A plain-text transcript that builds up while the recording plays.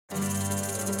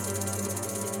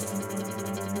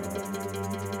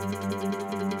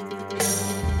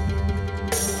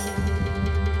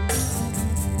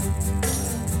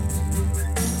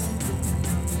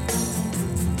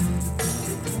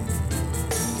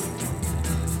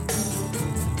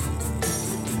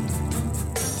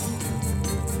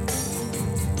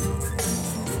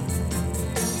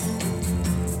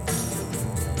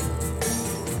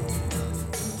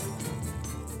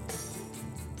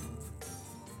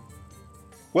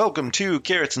Welcome to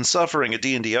Carrots and Suffering, a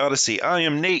D&D Odyssey. I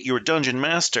am Nate, your dungeon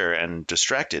master, and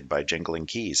distracted by jingling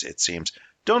keys, it seems.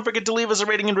 Don't forget to leave us a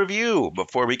rating and review.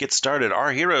 Before we get started, our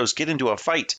heroes get into a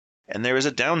fight, and there is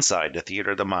a downside to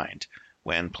Theater of the Mind.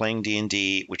 When playing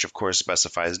D&D, which of course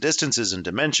specifies distances and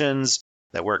dimensions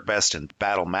that work best in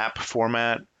battle map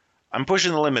format, I'm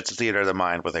pushing the limits of Theater of the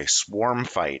Mind with a swarm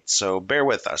fight, so bear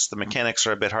with us. The mechanics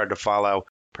are a bit hard to follow,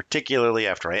 particularly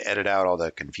after I edit out all the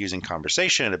confusing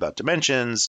conversation about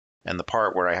dimensions and the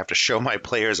part where I have to show my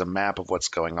players a map of what's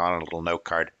going on a little note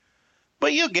card.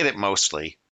 But you'll get it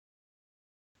mostly.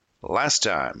 Last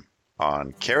time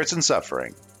on Carrots and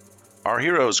Suffering, our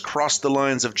heroes crossed the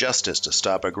lines of justice to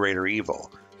stop a greater evil,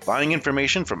 buying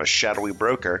information from a shadowy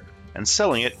broker and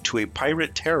selling it to a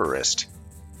pirate terrorist.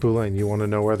 Boulain, you want to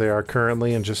know where they are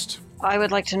currently and just... I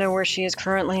would like to know where she is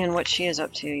currently and what she is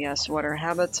up to, yes. What her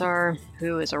habits are,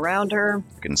 who is around her.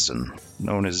 Dickinson,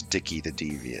 known as Dickie the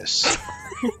Devious.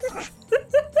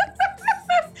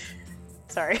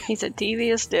 Sorry. He's a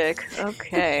devious dick.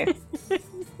 Okay.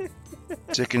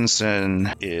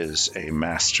 Dickinson is a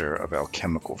master of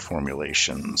alchemical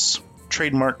formulations.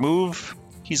 Trademark move,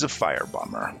 he's a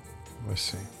firebomber. I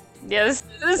see. Yeah, this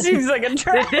seems like a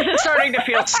trap. This is starting to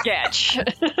feel sketch.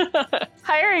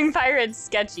 Hiring pirates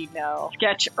sketchy, no.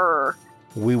 Sketch-er.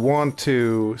 We want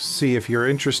to see if you're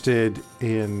interested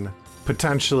in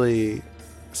potentially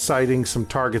sighting some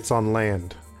targets on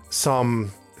land.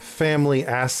 Some family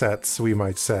assets, we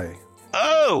might say.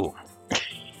 Oh!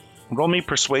 Roll me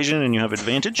persuasion and you have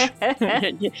advantage.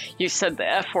 You said the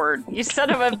F word. You son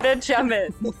of a bitch, I'm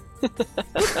it.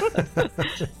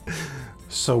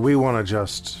 So we want to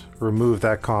just remove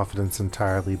that confidence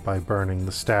entirely by burning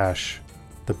the stash,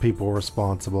 the people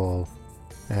responsible,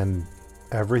 and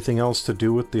everything else to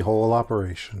do with the whole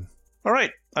operation. All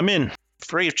right, I'm in.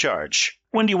 Free of charge.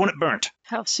 When do you want it burnt?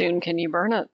 How soon can you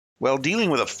burn it? Well, dealing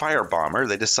with a firebomber,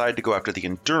 they decide to go after the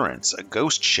Endurance, a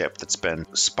ghost ship that's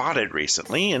been spotted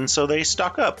recently, and so they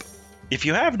stock up. If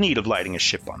you have need of lighting a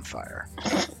ship on fire,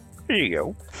 here you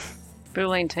go.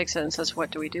 Boulain takes it and says,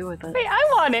 what do we do with it? Wait, I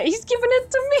want it. He's giving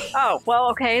it to me. Oh,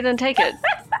 well, okay, then take it.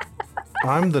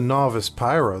 I'm the novice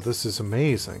pyro. This is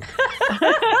amazing.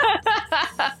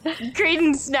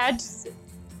 Creedon snatches it.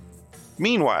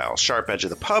 Meanwhile, Sharp Edge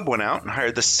of the pub went out and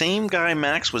hired the same guy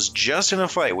Max was just in a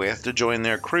fight with to join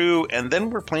their crew, and then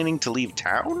we're planning to leave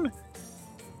town?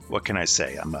 What can I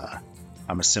say? I'm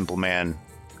a simple man.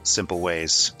 Simple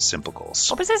ways, simple goals.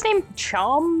 What was his name?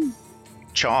 Chom?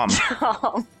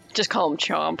 Chom. Just call him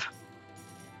Chomp.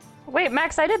 Wait,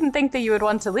 Max, I didn't think that you would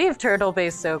want to leave Turtle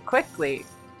Base so quickly.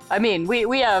 I mean,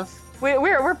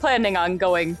 we're planning on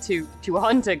going to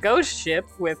hunt a ghost ship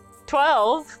with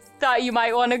 12. Thought you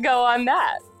might want to go on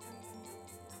that.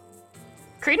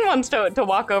 Creedon wants to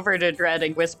walk over to Dredd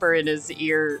and whisper in his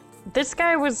ear, this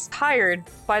guy was hired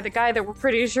by the guy that we're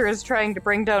pretty sure is trying to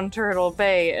bring down Turtle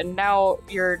Bay, and now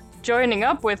you're joining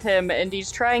up with him, and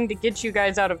he's trying to get you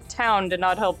guys out of town to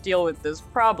not help deal with this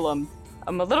problem.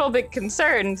 I'm a little bit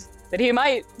concerned that he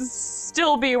might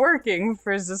still be working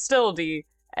for Zastildi,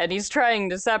 and he's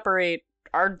trying to separate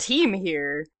our team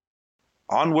here.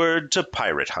 Onward to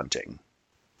pirate hunting.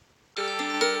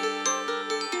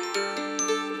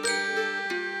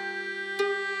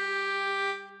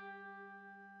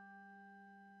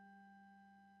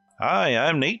 Hi,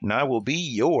 I'm Nate, and I will be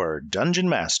your dungeon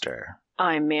master.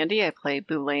 I'm Mandy. I play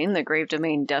Boulain, the Grave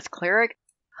Domain Death Cleric,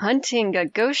 hunting a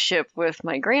ghost ship with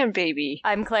my grandbaby.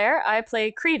 I'm Claire. I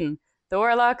play Creedon, the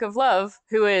Warlock of Love,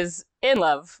 who is in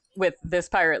love with this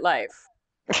pirate life.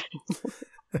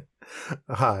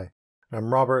 Hi,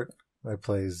 I'm Robert. I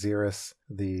play Xerus,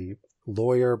 the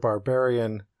lawyer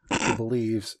barbarian who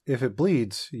believes if it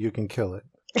bleeds, you can kill it.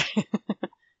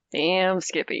 Damn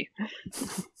Skippy.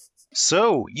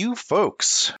 So, you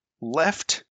folks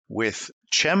left with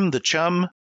Chem the Chum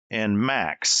and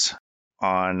Max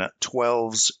on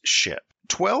 12's ship.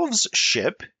 12's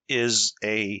ship is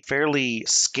a fairly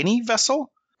skinny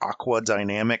vessel,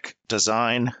 aqua-dynamic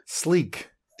design. Sleek.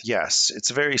 Yes,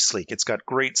 it's very sleek. It's got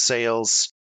great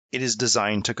sails. It is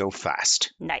designed to go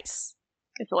fast. Nice.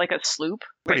 Is it like a sloop?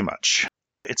 Pretty much.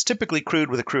 It's typically crewed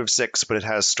with a crew of 6, but it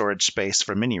has storage space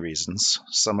for many reasons,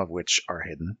 some of which are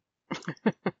hidden.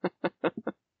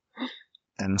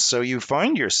 And so you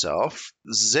find yourself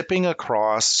zipping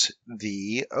across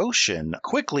the ocean,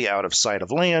 quickly out of sight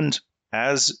of land,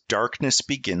 as darkness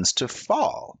begins to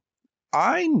fall.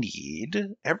 I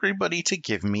need everybody to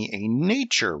give me a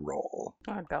nature roll.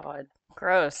 Oh, God.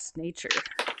 Gross. Nature.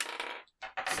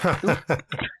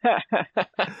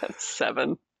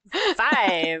 7.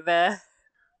 5. I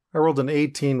rolled an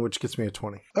 18, which gets me a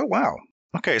 20. Oh, wow.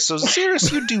 Okay, so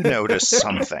Xeris, you do notice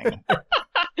something.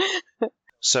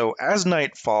 So as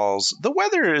night falls, the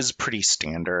weather is pretty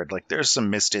standard. Like there's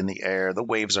some mist in the air, the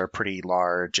waves are pretty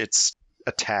large, it's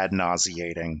a tad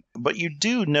nauseating. But you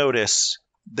do notice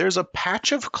there's a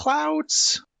patch of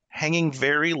clouds hanging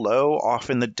very low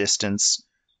off in the distance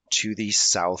to the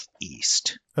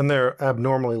southeast. And they're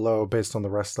abnormally low based on the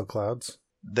rest of the clouds.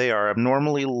 They are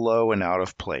abnormally low and out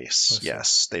of place. I see.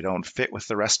 Yes, they don't fit with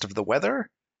the rest of the weather.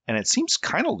 And it seems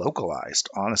kind of localized,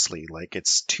 honestly. Like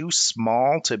it's too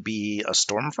small to be a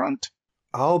storm front.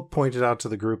 I'll point it out to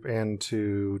the group and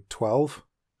to 12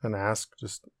 and ask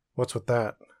just, what's with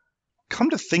that? Come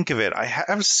to think of it, I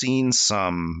have seen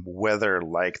some weather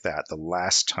like that the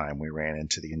last time we ran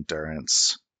into the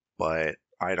Endurance, but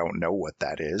I don't know what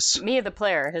that is. Me, the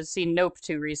player, has seen Nope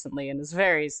too recently and is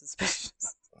very suspicious.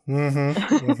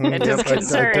 It is I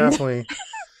concerned. definitely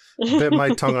bit my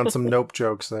tongue on some Nope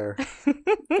jokes there.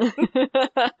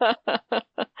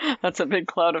 That's a big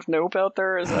cloud of nope out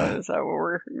there. Is that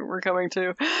what we're coming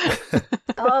to?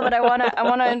 Oh, but I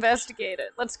wanna investigate it.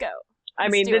 Let's go. I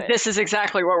Let's mean, do it. this is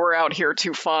exactly what we're out here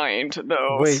to find,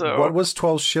 though. Wait, so what was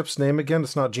 12's ship's name again?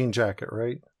 It's not Jean Jacket,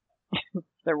 right?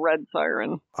 the red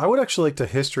siren. I would actually like to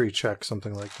history check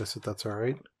something like this, if that's all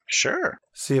right. Sure.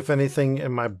 See if anything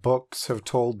in my books have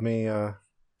told me. Okay,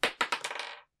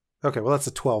 well, that's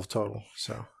a 12 total,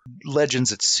 so.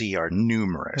 Legends at sea are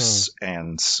numerous,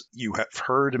 and you have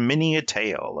heard many a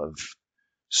tale of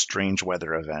strange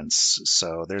weather events,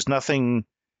 so there's nothing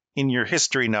in your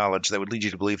history knowledge that would lead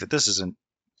you to believe that this isn't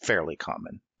fairly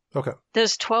common. Okay.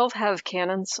 Does 12 have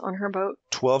cannons on her boat?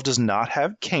 12 does not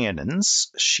have cannons.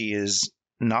 She is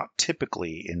not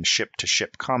typically in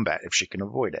ship-to-ship combat if she can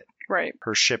avoid it. Right.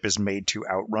 Her ship is made to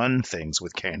outrun things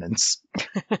with cannons.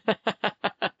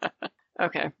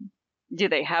 Okay. Do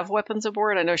they have weapons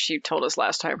aboard? I know she told us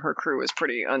last time her crew was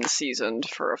pretty unseasoned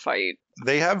for a fight.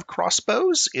 They have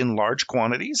crossbows in large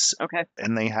quantities, Okay.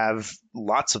 and they have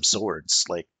lots of swords.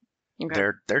 Like,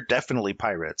 Okay. they're definitely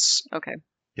pirates. Okay.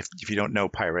 If you don't know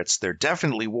pirates, they're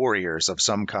definitely warriors of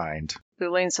some kind.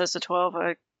 Boulain says to 12,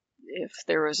 if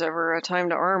there was ever a time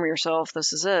to arm yourself,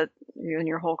 this is it. You and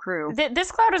your whole crew.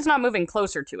 This cloud is not moving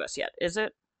closer to us yet, is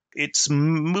it? It's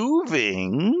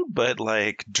moving, but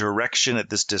like direction at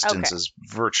this distance Okay. is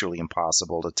virtually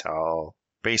impossible to tell.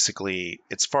 Basically,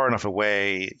 it's far enough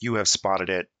away. You have spotted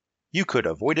it. You could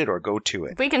avoid it or go to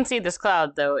it. If we can see this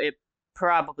cloud, though, it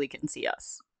probably can see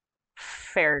us.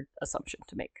 Fair assumption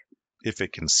to make. If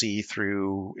it can see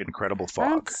through incredible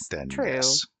fog, That's then true.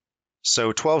 yes.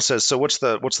 So 12 says, so what's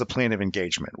the plan of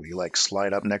engagement? We like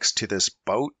slide up next to this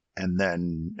boat and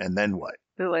then what?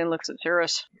 Boulain looks at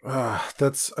Cirrus.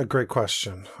 That's a great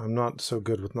question. I'm not so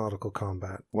good with nautical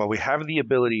combat. Well, we have the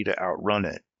ability to outrun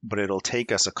it, but it'll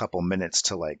take us a couple minutes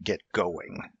to like get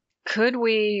going. Could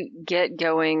we get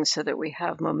going so that we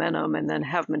have momentum and then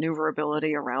have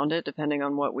maneuverability around it, depending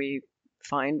on what we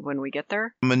find when we get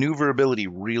there? Maneuverability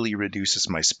really reduces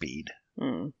my speed.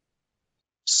 Hmm.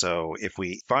 So if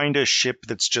we find a ship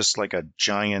that's just like a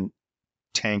giant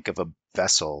tank of a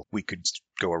vessel, we could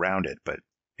go around it. But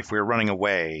if we're running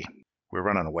away, we're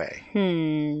running away.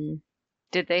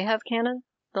 Did they have cannon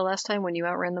the last time when you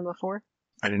outran them before?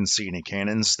 I didn't see any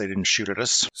cannons. They didn't shoot at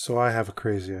us. So I have a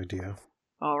crazy idea.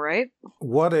 All right.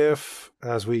 What if,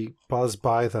 as we buzz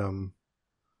by them,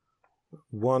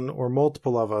 one or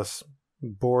multiple of us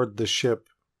board the ship,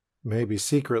 maybe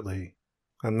secretly,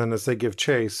 and then as they give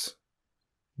chase,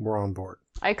 we're on board?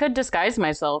 I could disguise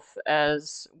myself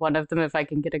as one of them if I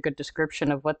can get a good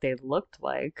description of what they looked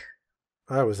like.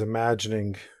 I was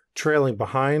imagining trailing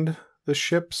behind the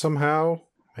ship somehow,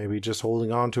 maybe just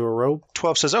holding on to a rope.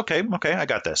 12 says, okay, I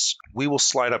got this. We will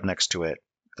slide up next to it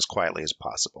as quietly as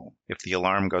possible. If the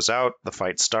alarm goes out, the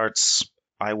fight starts.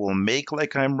 I will make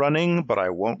like I'm running, but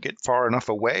I won't get far enough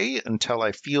away until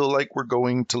I feel like we're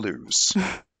going to lose.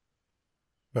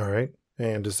 All right.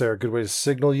 And is there a good way to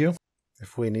signal you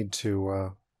if we need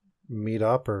to meet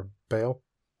up or bail?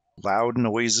 Loud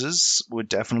noises would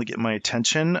definitely get my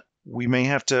attention. We may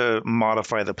have to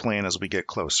modify the plan as we get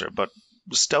closer, but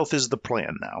stealth is the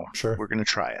plan now. Sure. We're going to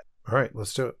try it. All right,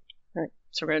 let's do it. All right.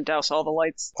 So we're going to douse all the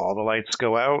lights. All the lights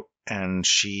go out, and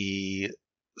she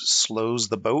slows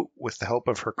the boat with the help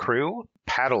of her crew.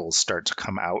 Paddles start to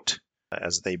come out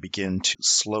as they begin to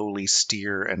slowly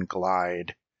steer and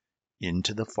glide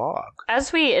into the fog.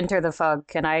 As we enter the fog,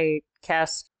 can I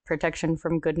cast protection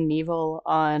from good and evil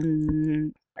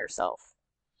on herself?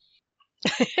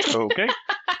 Okay.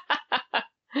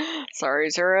 Sorry,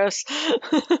 Cirrus.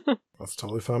 That's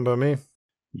totally fine by me.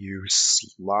 You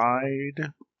slide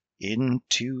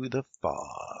into the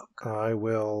fog. I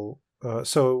will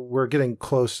So we're getting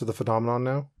close to the phenomenon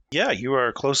now? Yeah, you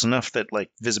are close enough that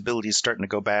like visibility is starting to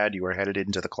go bad. You are headed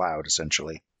into the cloud,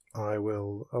 essentially.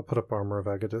 I'll put up Armor of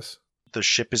Agatus. The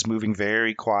ship is moving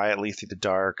very quietly through the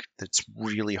dark. It's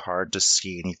really hard to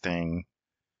see anything.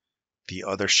 The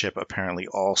other ship apparently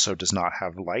also does not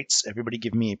have lights. Everybody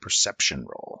give me a perception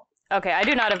roll. Okay, I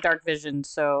do not have dark vision,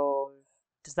 so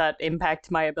does that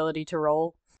impact my ability to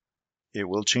roll? It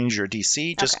will change your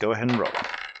DC. Just Okay. go ahead and roll.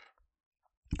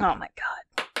 Oh my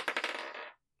god.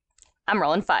 I'm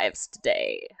rolling 5s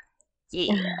today.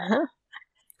 Yeah.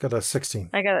 Got a 16.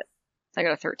 I got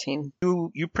a 13.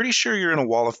 You're pretty sure you're in a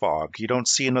wall of fog. You don't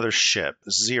see another ship.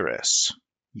 Xeris,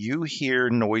 you hear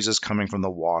noises coming from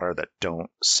the water that don't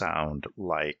sound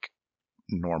like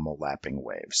normal lapping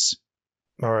waves.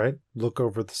 All right. Look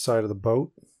over the side of the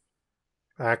boat.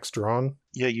 Axe drawn.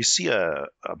 Yeah, you see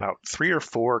about 3 or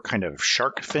 4 kind of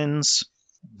shark fins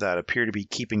that appear to be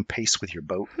keeping pace with your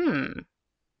boat.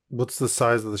 What's the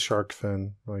size of the shark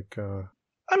fin?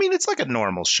 I mean, it's like a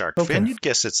normal shark Okay. fin. You'd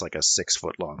guess it's like a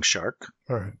 6-foot-long shark.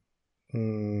 All right.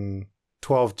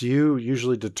 12. Do you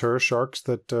usually deter sharks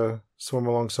that swim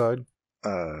alongside?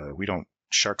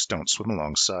 Sharks don't swim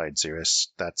alongside, Xeris.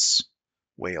 That's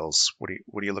whales. What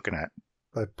are you looking at?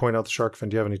 I point out the shark fin.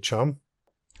 Do you have any chum?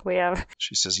 We have.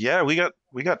 She says, "Yeah, we got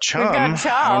chum. got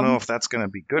chum. I don't know if that's going to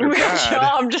be good or We got bad."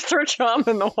 Chom. Just throw Chom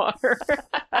in the water.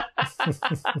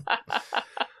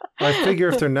 I figure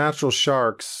if they're natural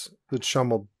sharks, the chum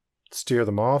will steer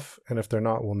them off, and if they're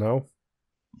not, we'll know.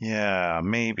 Yeah,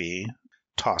 maybe.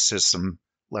 Tosses some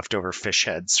leftover fish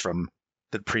heads from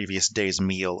the previous day's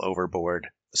meal overboard.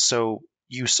 So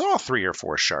you saw 3 or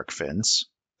 4 shark fins.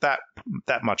 That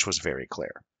much was very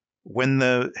clear. When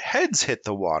the heads hit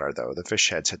the water, though, the fish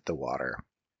heads hit the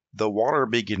water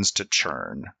begins to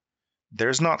churn.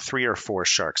 There's not 3 or 4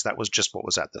 sharks. That was just what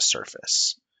was at the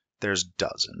surface. There's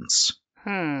dozens.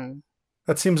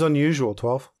 That seems unusual,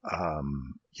 12.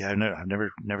 Yeah, no, I've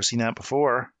never seen that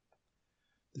before.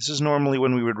 This is normally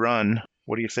when we would run.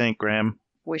 What do you think, Graham?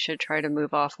 We should try to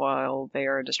move off while they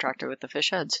are distracted with the fish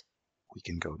heads. We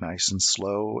can go nice and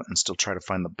slow and still try to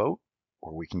find the boat,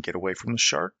 or we can get away from the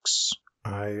sharks.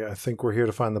 I think we're here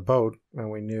to find the boat, and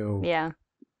we knew Yeah.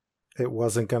 it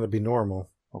wasn't going to be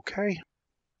normal. Okay.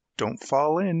 Don't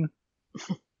fall in.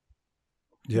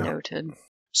 Yeah. Noted.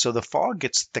 So the fog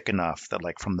gets thick enough that,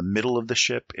 like, from the middle of the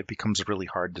ship, it becomes really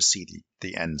hard to see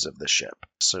the ends of the ship.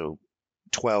 So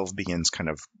 12 begins kind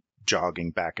of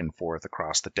jogging back and forth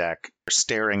across the deck,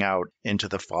 staring out into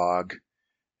the fog.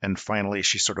 And finally,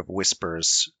 she sort of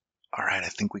whispers, "All right, I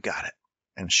think we got it."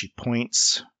 And she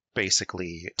points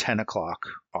basically 10 o'clock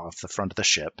off the front of the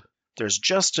ship. There's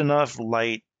just enough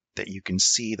light that you can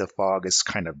see the fog is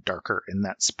kind of darker in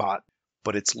that spot,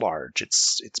 but it's large.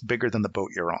 It's bigger than the boat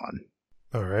you're on.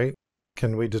 All right.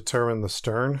 Can we determine the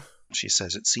stern? She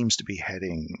says it seems to be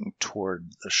heading toward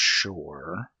the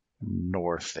shore,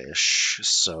 northish,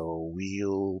 so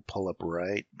we'll pull up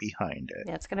right behind it.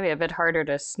 Yeah, it's gonna be a bit harder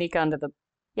to sneak onto the.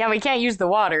 Yeah, we can't use the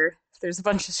water if there's a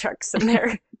bunch of sharks in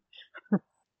there.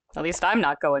 At least I'm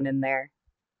not going in there.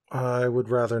 I would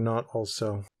rather not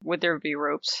also. Would there be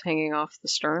ropes hanging off the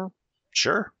stern?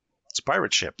 Sure. It's a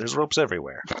pirate ship. There's ropes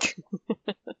everywhere.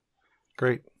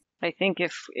 Great. I think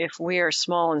if we are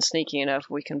small and sneaky enough,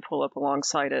 we can pull up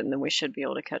alongside it, and then we should be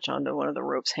able to catch onto one of the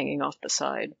ropes hanging off the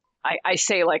side. I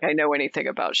say like I know anything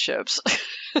about ships.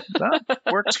 That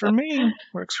works for me.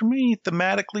 Works for me.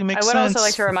 Thematically makes I would sense. also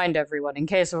like to remind everyone, in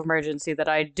case of emergency, that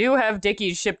I do have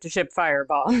Dickie's ship-to-ship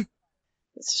firebomb.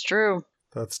 This is true.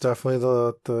 That's definitely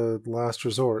the last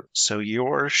resort. So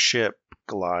your ship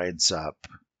glides up,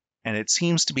 and it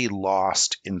seems to be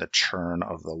lost in the churn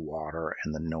of the water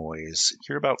and the noise.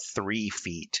 You're about 3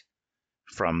 feet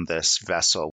from this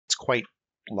vessel. It's quite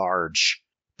large.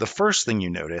 The first thing you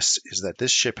notice is that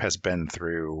this ship has been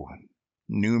through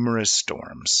numerous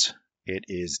storms. It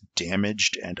is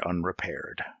damaged and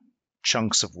unrepaired.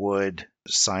 Chunks of wood,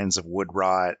 signs of wood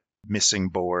rot, missing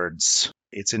boards.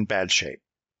 It's in bad shape.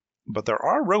 But there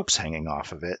are ropes hanging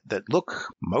off of it that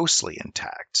look mostly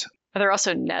intact. Are there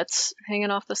also nets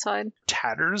hanging off the side?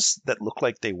 Tatters that look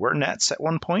like they were nets at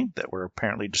one point that were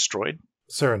apparently destroyed.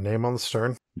 Is there a name on the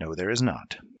stern? No, there is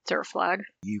not. Is there a flag?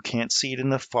 You can't see it in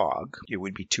the fog. It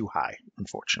would be too high,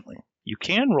 unfortunately. You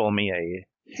can roll me a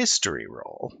history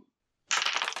roll.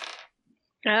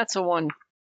 That's a 1.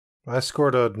 I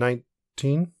scored a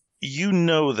 19. You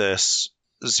know this,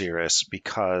 Xeris,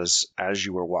 because as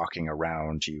you were walking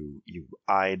around, you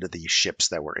eyed the ships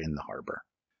that were in the harbor.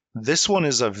 This one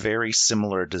is a very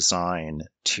similar design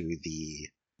to the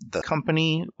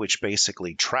company which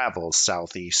basically travels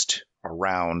southeast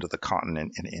around the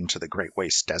continent and into the Great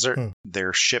Waste Desert.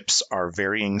 Their ships are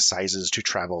varying sizes to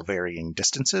travel varying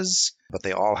distances, but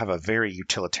they all have a very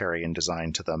utilitarian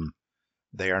design to them.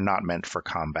 They are not meant for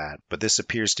combat, but this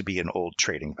appears to be an old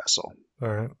trading vessel. All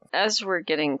right. As we're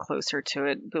getting closer to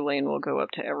it, Boulain will go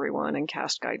up to everyone and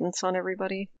cast guidance on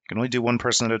everybody. You can only do one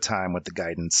person at a time with the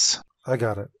guidance. I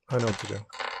got it. I know what to do.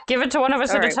 Give it to one of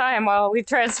us All at right. a time while we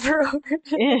transfer over.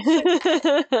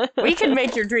 We can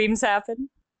make your dreams happen.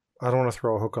 I don't want to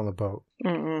throw a hook on the boat,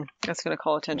 That's going to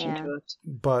call attention Yeah. to us.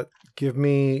 but give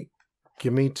me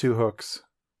 2 hooks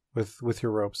with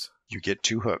your ropes. You get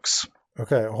 2 hooks.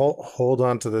 Okay, hold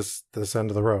on to this end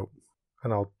of the rope,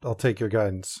 and I'll take your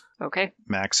guidance. Okay.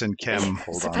 Max and Kem I hold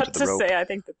was on to about the to rope. say, I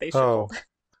think that they should. Oh,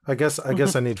 I guess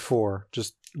I need 4,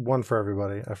 just 1 for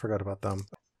everybody. I forgot about them.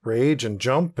 Rage and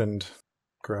jump and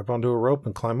grab onto a rope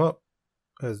and climb up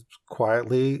as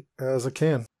quietly as I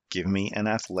can. Give me an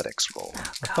athletics roll.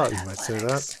 I thought you might say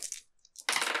that.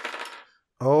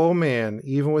 Oh man,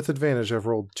 even with advantage, I've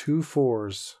rolled 2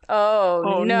 4s.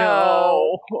 Oh,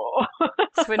 no.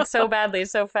 This went so badly,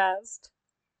 so fast.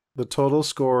 The total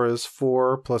score is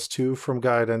 4 plus 2 from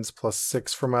guidance plus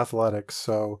 6 from athletics,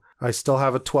 so I still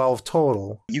have a 12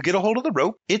 total. You get a hold of the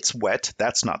rope. It's wet.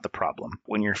 That's not the problem.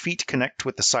 When your feet connect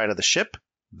with the side of the ship,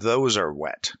 those are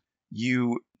wet.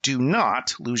 You do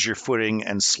not lose your footing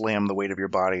and slam the weight of your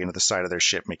body into the side of their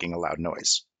ship, making a loud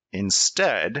noise.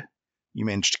 Instead, you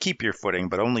manage to keep your footing,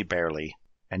 but only barely,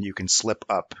 and you can slip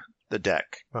up the deck.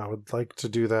 I would like to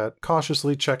do that,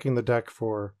 cautiously checking the deck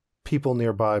for people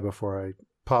nearby before I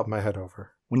pop my head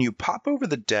over. When you pop over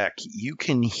the deck, you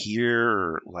can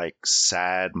hear like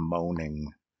sad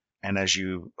moaning. And as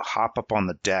you hop up on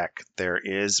the deck, there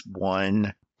is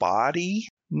one body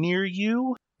near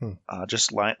you,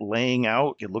 just laying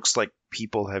out. It looks like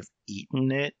people have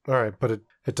eaten it. All right, but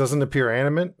it doesn't appear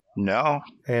animate, No,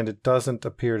 and it doesn't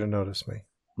appear to notice me.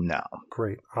 no.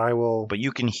 Great. I will But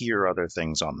you can hear other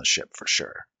things on the ship for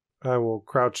sure.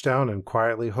 crouch down and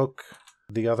quietly hook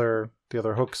the other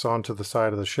hooks onto the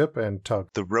side of the ship and tug.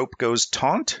 The rope goes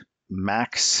taut.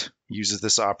 Max uses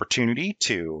this opportunity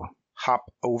to hop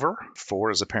over.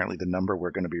 4 is apparently the number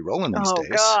we're going to be rolling these days.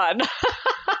 God.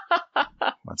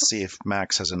 Let's see if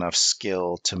Max has enough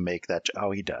skill to make that.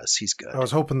 Oh, he does. He's good. I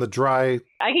was hoping the dry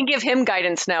I can give him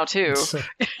guidance now, too.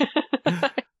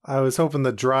 I was hoping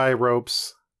the dry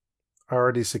ropes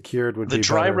already secured would The be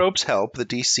dry better. ropes help. The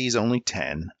DC is only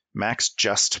 10. Max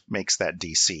just makes that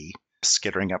DC,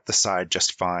 skittering up the side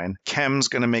just fine. Kem's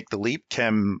going to make the leap.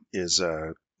 Kem is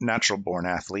a natural-born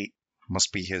athlete.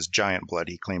 Must be his giant blood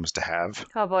he claims to have.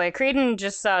 Oh boy, Creedon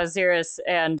just saw Xerus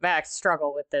and Max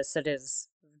struggle with this. It is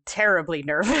terribly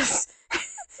nervous.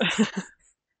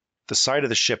 The side of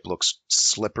the ship looks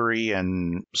slippery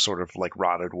and sort of like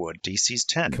rotted wood. DC's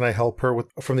 10. Can I help her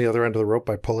from the other end of the rope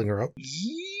by pulling her up?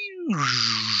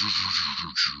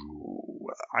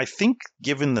 I think,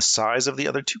 given the size of the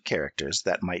other 2 characters,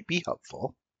 that might be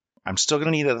helpful. I'm still going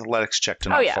to need an athletics check to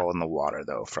not fall in the water,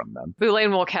 though, from them.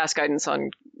 Boulain will cast guidance on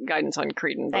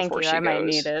Creedon Thank before you, she I goes. might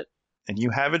need it. And you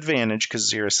have advantage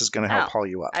because Xerus is going to help haul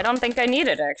you up. I don't think I need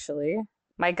it, actually.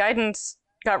 My guidance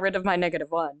got rid of my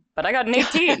 -1, but I got an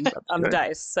 18 on the good.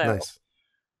 dice, so Nice.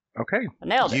 Okay. I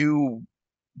nailed it. You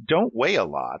don't weigh a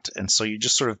lot, and so you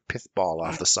just sort of pithball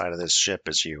off the side of this ship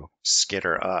as you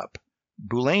skitter up.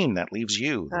 Boulain, that leaves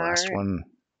you, the last right. one.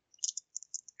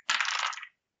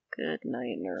 Good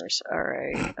night, nurse. All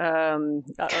right.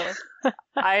 Uh-oh.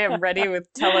 I am ready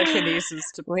with telekinesis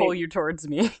to pull you towards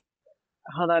me.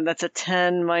 Hold on. That's a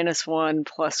 10 minus 1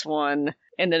 plus 1.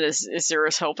 And then is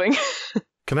Xerus helping?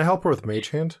 Can I help her with Mage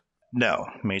Hand? No,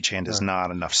 Mage Hand is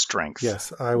not enough strength.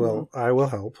 Yes, I will. I will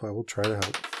help. I will try to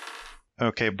help.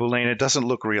 Okay, Boulain, it doesn't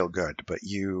look real good, but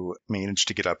you managed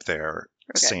to get up there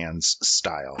sans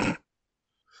style.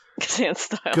 Sand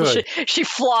style. Good. She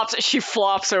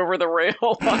flops over the rail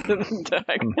on the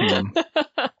deck.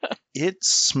 Mhm. It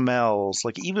smells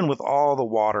like, even with all the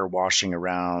water washing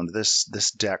around, this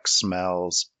deck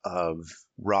smells of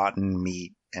rotten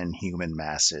meat and human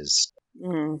masses.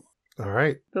 Mm. All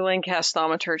right. Boulain casts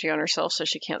thaumaturgy on herself so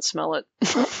she can't smell it.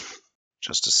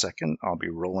 Just a second, I'll be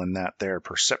rolling that there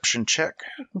perception check.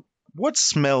 What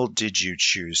smell did you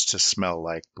choose to smell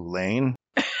like, Boulain?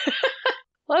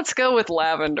 Let's go with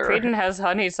lavender. Creedon has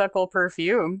honeysuckle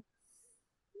perfume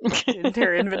in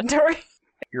her inventory.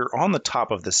 You're on the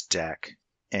top of this deck,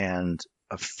 and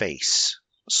a face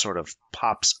sort of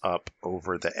pops up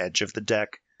over the edge of the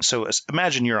deck. So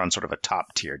imagine you're on sort of a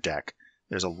top-tier deck.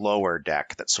 There's a lower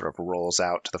deck that sort of rolls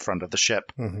out to the front of the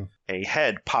ship. Mm-hmm. A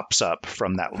head pops up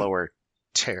from that lower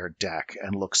tear deck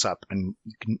and looks up, and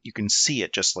you can see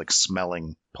it just like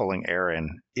smelling, pulling air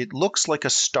in. It looks like a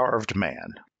starved man.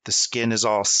 The skin is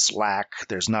all slack.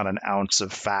 There's not an ounce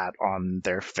of fat on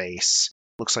their face.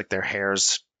 Looks like their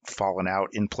hair's fallen out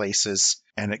in places.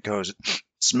 And it goes,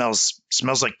 smells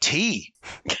like tea.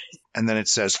 And then it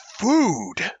says,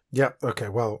 food. Yep. Okay.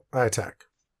 Well, I attack.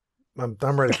 I'm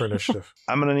ready for initiative.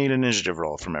 I'm going to need an initiative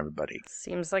roll from everybody.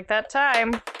 Seems like that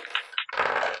time.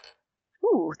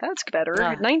 Ooh, that's better.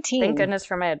 Ah, 19. Thank goodness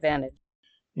for my advantage.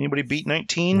 Anybody beat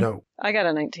 19? No. I got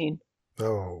a 19. Oh.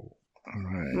 All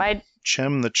right. My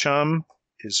Chem the Chum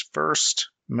is first.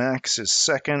 Max is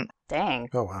second. dang.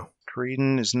 Oh, wow.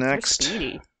 Creedon is You're next.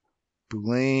 speedy.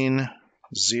 Boulain,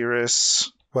 Xeris,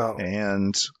 Well,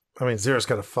 and... I mean, Zero's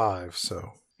got a 5, so...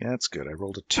 Yeah, that's good. I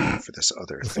rolled a 2 for this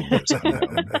other thing. That was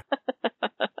unknown.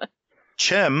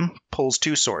 Chem pulls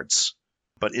 2 swords,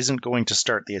 but isn't going to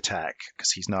start the attack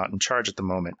because he's not in charge at the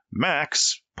moment.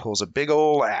 Max pulls a big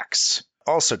ol' axe,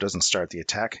 also doesn't start the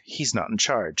attack. He's not in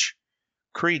charge.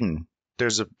 Creedon,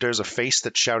 there's a face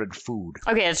that shouted food.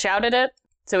 Okay, it shouted it,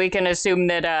 so we can assume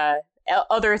that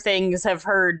other things have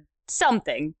heard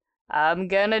something. I'm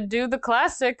gonna do the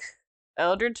classic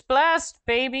Eldritch Blast,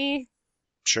 baby.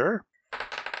 Sure.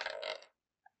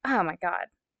 Oh my god.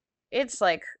 It's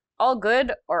like all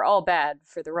good or all bad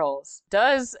for the rolls.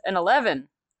 Does an 11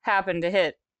 happen to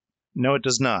hit? No, it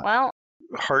does not. Well,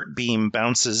 Heart beam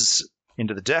bounces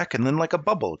into the deck and then like a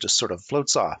bubble just sort of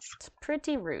floats off. it's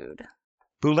pretty rude.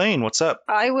 Boulain, what's up?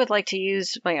 I would like to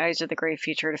use my Eyes of the Grave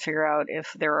feature to figure out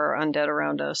if there are undead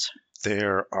around us.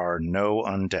 There are no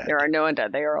undead. There are no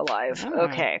undead. They are alive. Oh.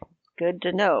 Okay. Good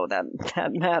to know. That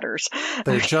matters.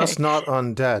 They're Okay. just not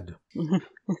undead.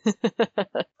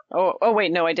 Oh,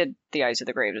 wait. No, I did the Eyes of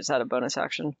the Grave. Is that a bonus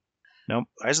action? Nope.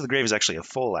 Eyes of the Grave is actually a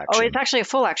full action. Oh, it's actually a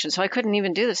full action, so I couldn't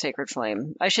even do the Sacred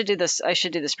Flame. I should do this. I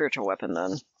should do the Spiritual Weapon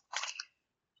then.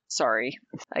 Sorry.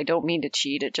 I don't mean to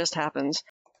cheat. It just happens.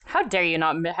 How dare you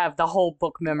not have the whole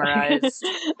book memorized?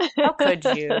 How could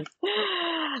you?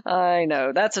 I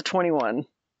know. That's a 21.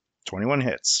 21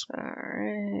 hits. All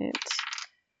right.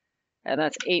 And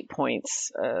that's 8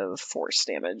 points of force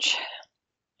damage.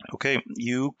 Okay,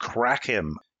 you crack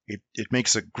him. It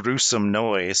makes a gruesome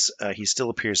noise. He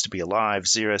still appears to be alive.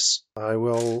 Xeris, I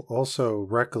will also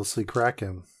recklessly crack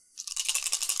him.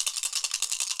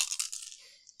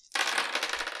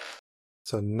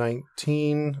 It's a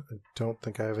 19. I don't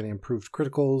think I have any improved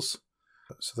criticals.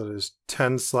 So that is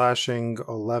 10 slashing,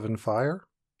 11 fire.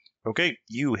 okay,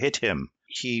 you hit him.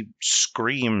 He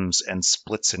screams and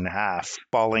splits in half,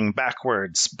 falling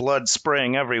backwards, blood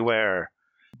spraying everywhere.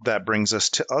 That brings us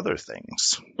to other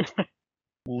things.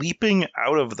 Leaping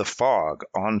out of the fog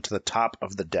onto the top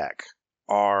of the deck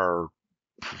are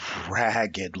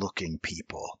ragged-looking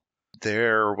people.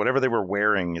 Whatever they were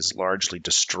wearing is largely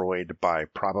destroyed by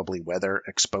probably weather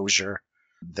exposure.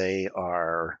 They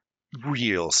are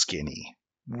real skinny.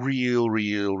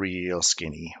 Real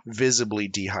skinny. Visibly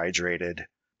dehydrated.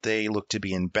 They look to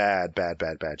be in bad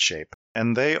shape.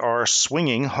 And they are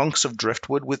swinging hunks of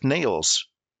driftwood with nails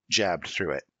jabbed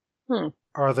through it.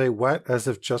 Are they wet as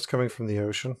if just coming from the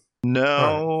ocean?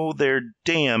 No, they're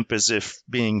damp as if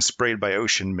being sprayed by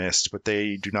ocean mist, but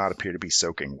they do not appear to be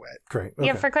soaking wet. Great. Okay.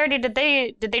 Yeah, for clarity, did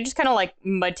they just kind of like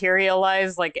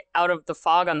materialize like out of the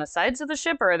fog on the sides of the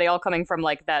ship, or are they all coming from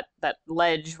like that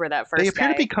ledge where that first They appear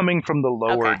guy... to be coming from the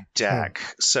lower Okay. deck.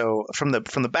 So from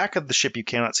the back of the ship, you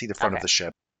cannot see the front of Okay. the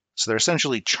ship. So they're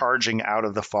essentially charging out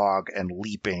of the fog and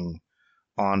leaping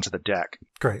onto the deck.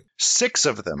 Great. 6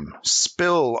 of them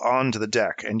spill onto the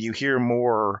deck, and you hear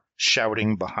more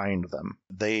shouting behind them.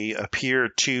 They appear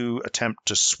to attempt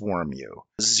to swarm you.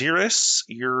 Xeris,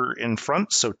 you're in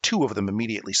front, so 2 of them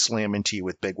immediately slam into you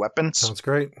with big weapons. Sounds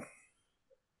great.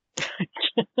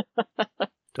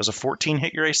 Does a 14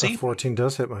 hit your A AC? 14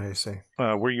 does hit my AC.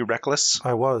 Were you reckless?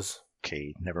 I was.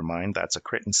 Okay, never mind. That's a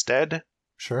crit instead.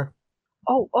 Sure.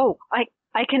 Oh,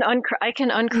 I can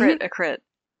uncrit a crit.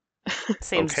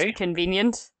 Seems Okay.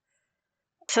 convenient.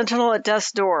 Sentinel at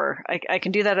death's door. I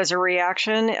can do that as a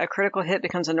reaction. A critical hit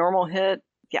becomes a normal hit.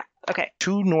 Yeah, okay.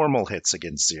 2 normal hits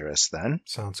against Xeris then.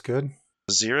 Sounds good.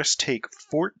 Xeris take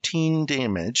 14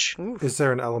 damage. Oof. Is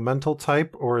there an elemental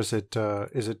type, or is it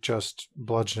just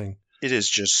bludgeoning? It is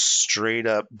just straight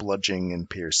up bludgeoning and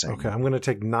piercing. Okay, I'm going to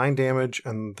take 9 damage,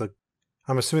 and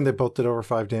I'm assuming they both did over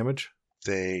 5 damage.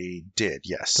 They did,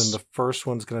 yes. Then the first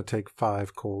one's going to take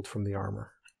 5 cold from the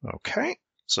armor. Okay.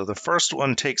 So the first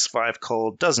one takes 5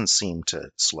 cold, doesn't seem to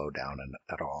slow down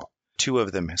at all. 2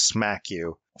 of them smack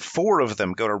you. 4 of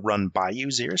them go to run by you,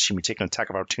 Xeris. You may take an attack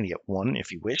of opportunity at 1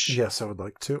 if you wish. Yes, I would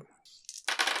like to.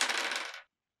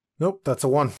 Nope, that's a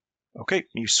 1. Okay,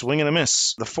 you swing and a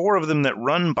miss. The four of them that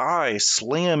run by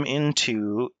slam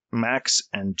into Max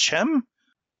and Chem.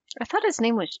 I thought his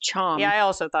name was Chom. Yeah, I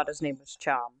also thought his name was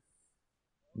Chom.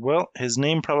 Well, his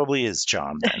name probably is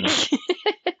Chom then.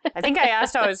 I think I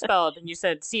asked how it's spelled, and you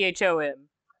said CHOM.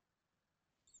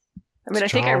 I mean, I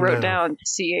think I wrote down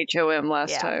CHOM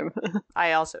last time.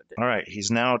 I also did. All right,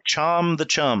 he's now Chom the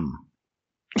Chum.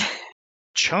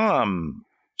 Chom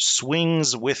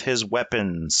swings with his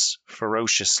weapons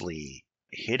ferociously,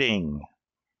 hitting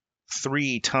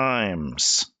 3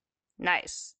 times.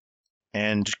 Nice.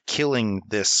 And killing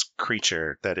this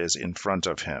creature that is in front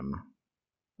of him.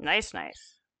 Nice,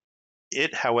 nice.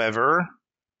 It, however,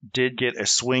 did get a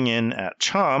swing in at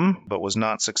Chom, but was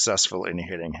not successful in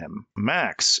hitting him.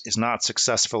 Max is not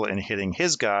successful in hitting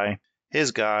his guy.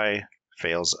 His guy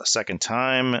fails a second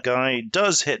time. Guy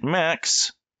does hit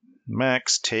Max.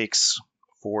 Max takes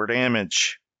 4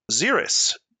 damage.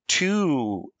 Xeris,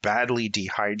 2 badly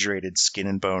dehydrated skin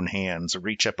and bone hands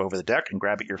reach up over the deck and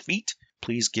grab at your feet.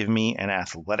 Please give me an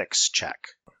athletics check.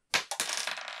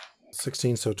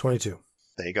 16, so 22.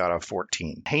 They got a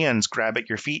 14. Hands grab at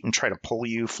your feet and try to pull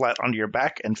you flat onto your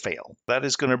back and fail. That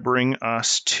is going to bring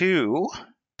us to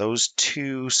those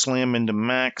 2 slam into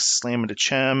Max, slam into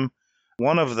Chem.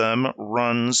 One of them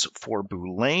runs for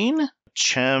Boulain.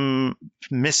 Chem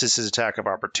misses his attack of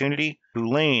opportunity.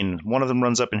 Boulain, one of them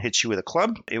runs up and hits you with a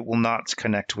club. It will not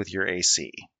connect with your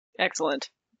AC. Excellent.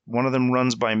 One of them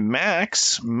runs by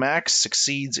Max. Max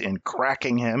succeeds in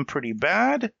cracking him pretty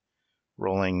bad,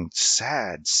 rolling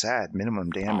sad minimum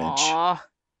damage. Aww.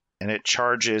 And it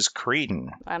charges Creedon.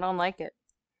 I don't like it.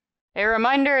 A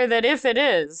reminder that if it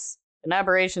is an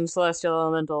aberration, celestial,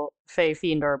 elemental, fey,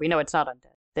 fiend, or we know it's not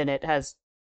undead, then it has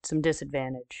some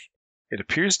disadvantage. It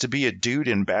appears to be a dude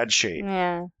in bad shape.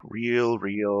 Yeah.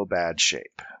 Real bad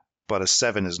shape. But a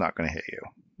 7 is not going to hit you.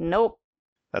 Nope.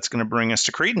 That's going to bring us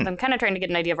to Creedon. I'm kind of trying to get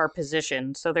an idea of our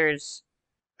position. So there's...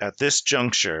 At this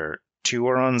juncture, 2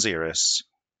 are on Xeris,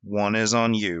 1 is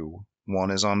on you,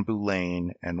 1 is on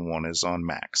Boulain, and 1 is on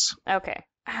Max. Okay.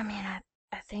 I mean,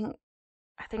 I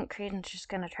think Creedon's just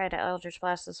gonna try to Eldritch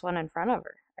Blast this one in front of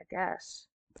her, I guess.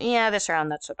 Yeah, this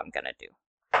round, that's what I'm gonna do.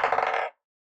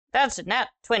 That's a nat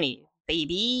 20,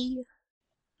 baby.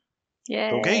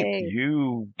 Yay. Okay,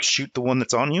 you shoot the one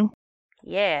that's on you?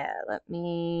 Yeah, let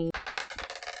me...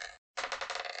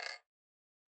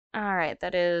 Alright,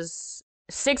 that is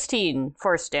 16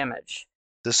 force damage.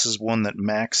 This is one that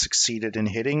Max succeeded in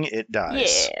hitting. It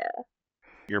dies. Yeah.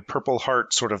 Your purple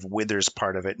heart sort of withers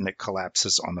part of it and it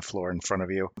collapses on the floor in front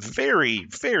of you. Very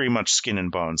much skin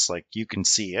and bones. Like you can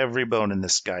see every bone in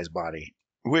this guy's body.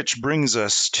 Which brings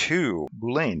us to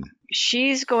Boulain.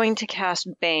 She's going to cast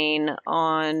Bane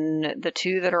on the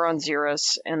 2 that are on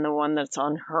Xeris and the one that's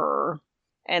on her.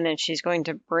 And then she's going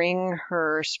to bring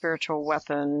her spiritual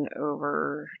weapon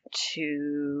over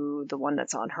to the one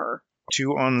that's on her.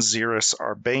 2 on Xeris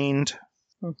are baned.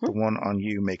 Mm-hmm. The one on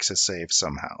you makes a save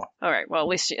somehow. All right. Well,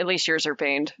 at least yours are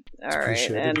baned. All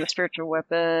right. And the spiritual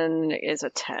weapon is a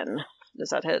 10. Does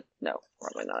that hit? No,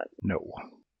 probably not. No.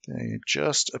 They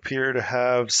just appear to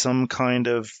have some kind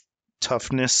of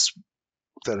toughness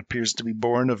that appears to be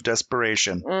born of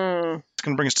desperation. It's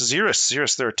going to bring us to Xeris.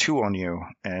 Xeris, there are 2 on you,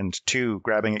 and 2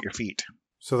 grabbing at your feet.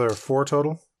 So there are 4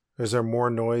 total? Is there more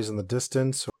noise in the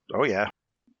distance? Oh, yeah.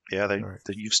 Yeah,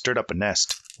 you've stirred up a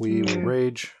nest. We will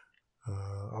rage.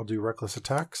 I'll do reckless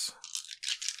attacks.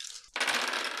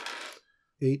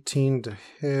 18 to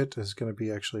hit is going to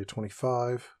be actually a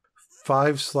 25.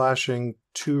 5 slashing,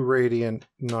 2 radiant,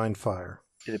 9 fire.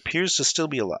 It appears to still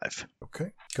be alive.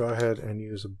 Okay. Go ahead and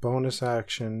use a bonus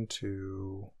action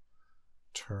to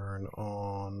turn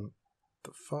on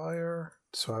the fire.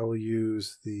 So I will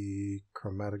use the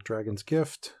Chromatic Dragon's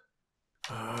Gift.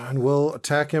 And we'll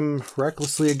attack him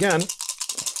recklessly again.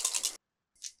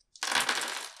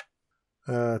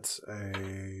 That's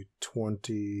a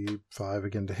 25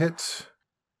 again to hit.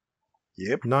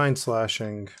 Yep. 9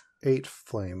 slashing, 8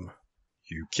 flame.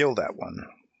 You kill that one.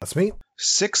 That's me.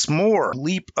 6 more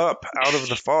leap up out of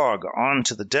the fog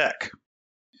onto the deck.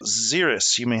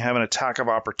 Xeris, you may have an attack of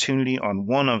opportunity on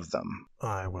one of them.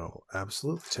 I will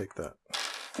absolutely take that.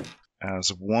 As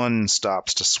one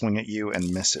stops to swing at you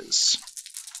and misses.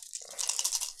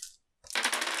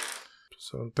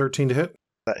 So 13 to hit.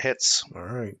 That hits. All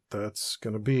right, that's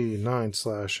going to be 9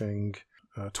 slashing,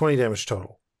 20 damage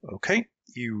total. Okay,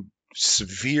 you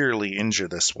severely injure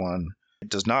this one. It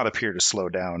does not appear to slow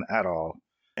down at all,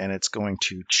 and it's going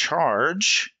to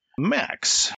charge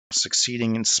Max,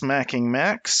 succeeding in smacking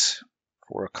Max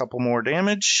for a couple more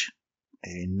damage.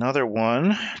 Another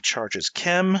one charges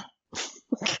Chem.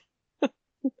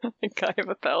 Guy of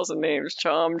 1,000 names.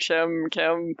 Chom, Chem,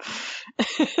 Chem.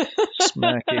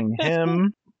 Smacking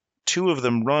him. 2 of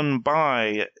them run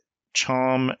by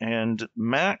Chom and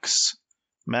Max.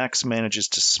 Max manages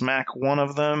to smack one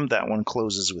of them. That one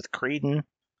closes with Creedon.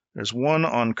 There's one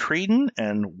on Creedon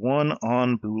and one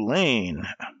on Boulain.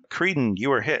 Creedon,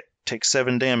 you are hit. Take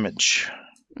 7 damage.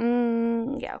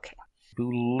 Yeah, okay.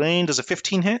 Boulain, does a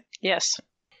 15 hit? Yes.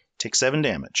 Take 7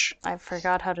 damage. I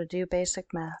forgot how to do basic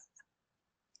math.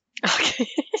 Okay.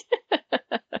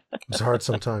 It's hard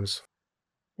sometimes.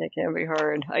 It can be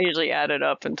hard. I usually add it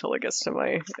up until it gets to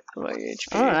my HP.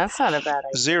 Oh, that's not a bad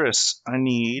idea. Xeris, I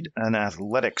need an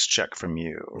athletics check from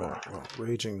you. Well,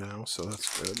 raging now, so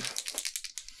that's good.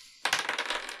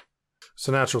 It's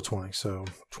a natural 20, so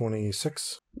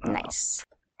 26. Nice.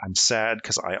 I'm sad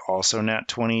because I also nat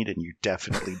 20'd and you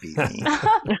definitely beat me.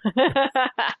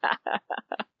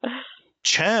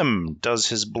 Chem does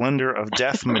his Blender of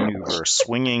Death maneuver,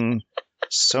 swinging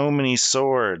so many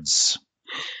swords.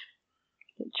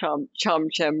 Chom, Chem,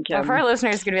 Chem. For our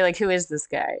listeners, going to be like, who is this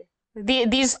guy?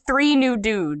 These 3 new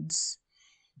dudes.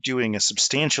 Doing a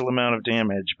substantial amount of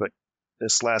damage, but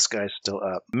this last guy's still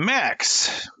up.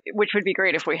 Max! Which would be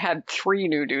great if we had 3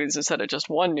 new dudes instead of just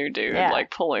 1 new dude, Yeah. like,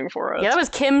 pulling for us. Yeah, that was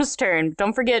Kim's turn.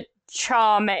 Don't forget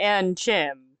Chom and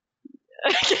Chim.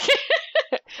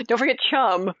 Don't forget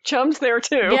Chum. Chum's there,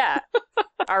 too. Yeah.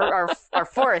 Our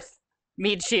 4th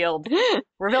meat shield.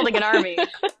 We're building an army.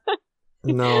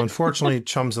 No, unfortunately,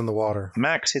 Chum's in the water.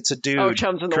 Max hits a dude. Oh,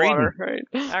 Chum's in the Creedon. water,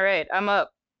 right. All right, I'm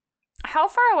up. How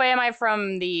far away am I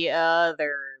from the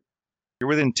other? You're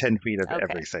within 10 feet of Okay.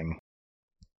 everything.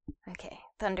 Okay,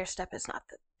 Thunderstep is not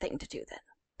the thing to do then.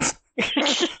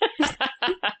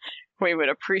 We would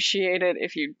appreciate it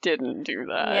if you didn't do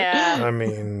that. Yeah. I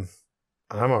mean,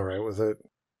 I'm alright with it.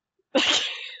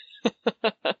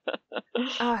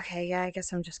 Okay, yeah, I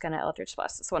guess I'm just gonna Eldritch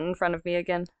Blast this one in front of me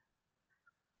again.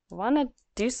 I want to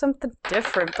do something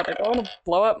different, but I don't want to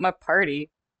blow up my party.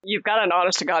 You've got an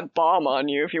honest-to-God bomb on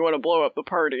you if you want to blow up the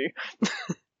party.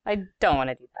 I don't want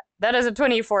to do that. That is a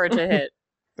 24 to hit.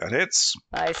 That hits.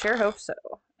 I sure hope so.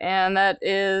 And that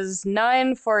is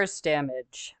 9 force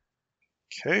damage.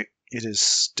 Okay, it is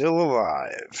still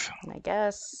alive. I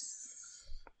guess.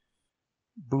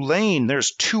 Boulain,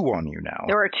 there's 2 on you now.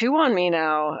 There are 2 on me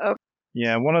now. Okay.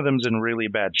 Yeah, one of them's in really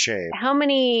bad shape. How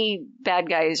many bad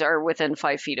guys are within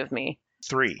 5 feet of me?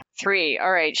 3. 3. All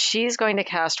right, she's going to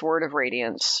cast Word of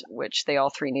Radiance, which they all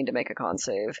 3 need to make a con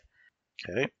save.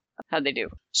 Okay. How'd they do?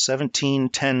 17,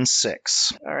 10,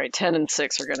 6. All right, 10 and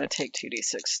 6 are going to take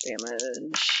 2d6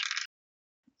 damage,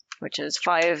 which is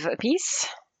 5 apiece.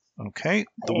 Okay.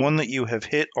 The one that you have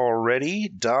hit already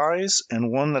dies,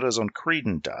 and one that is on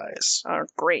Creedon dies. Oh,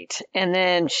 great. And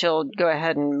then she'll go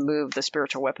ahead and move the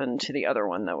spiritual weapon to the other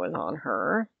one that was on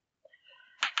her.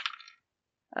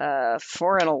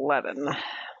 4 and 11.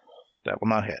 That will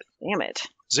not hit. Damn it.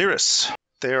 Xeris,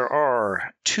 there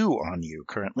are 2 on you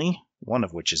currently, one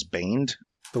of which is baned,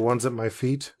 The ones at my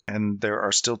feet? and there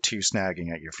are still 2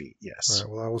 snagging at your feet, yes.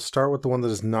 Alright, well, I will start with the one that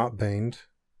is not baned,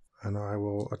 and I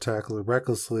will attack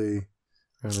recklessly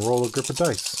and roll a grip of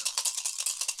dice.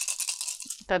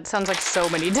 That sounds like so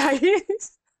many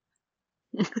dice.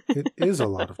 It is a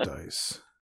lot of dice.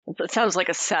 That sounds like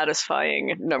a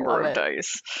satisfying number Love of it.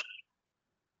 dice.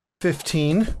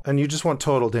 15, and you just want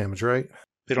total damage, right?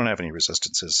 They don't have any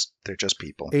resistances. They're just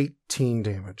people. 18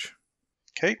 damage.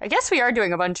 Okay. I guess we are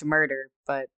doing a bunch of murder,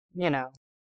 but, you know.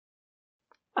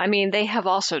 I mean, they have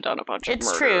also done a bunch of It's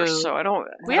murders, true. so I don't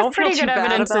We I have don't feel pretty too good bad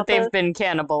evidence that about they've been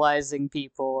cannibalizing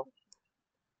people.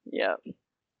 Yeah.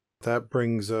 That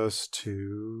brings us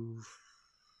to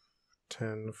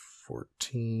 10,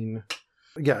 14.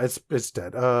 Yeah, it's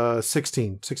dead.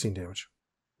 16 damage.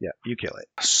 Yeah, you kill it.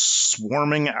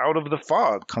 Swarming out of the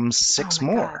fog comes 6 Oh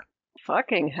my more. God.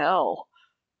 Fucking hell.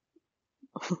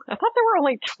 I thought there were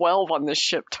only 12 on this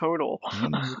ship total.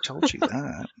 Who told you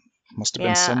that? Must have been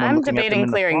Yeah, someone I'm looking at them debating in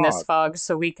the clearing this fog. fog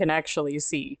so we can actually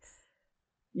see.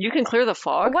 You can clear the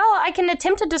fog? Well, I can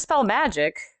attempt to dispel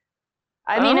magic.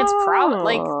 I mean, it's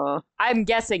probably, like, Oh. I'm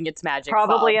guessing it's magic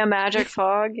Probably fog. a magic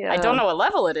fog, yeah. I don't know what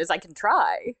level it is. I can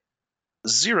try.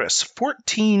 Xeris,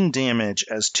 14 damage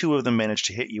as 2 of them manage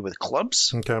to hit you with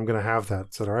clubs. Okay, I'm going to have that.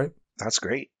 Is that all right? That's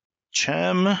great.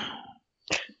 Chem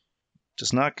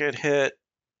does not get hit.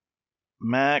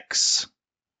 Max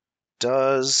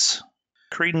does.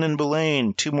 Creedon and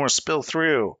Boulain, 2 more spill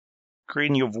through.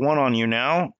 Creedon, you have 1 on you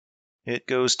now. It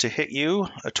goes to hit you.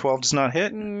 A 12 does not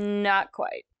hit. Not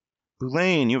quite.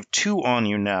 Boulain, you have 2 on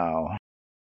you now.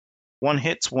 1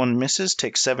 hits, 1 misses,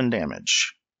 take 7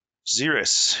 damage.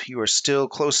 Xeris, you are still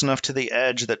close enough to the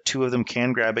edge that two of them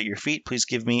can grab at your feet. Please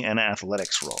give me an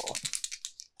athletics roll.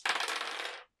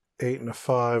 8 and a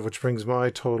 5, which brings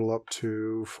my total up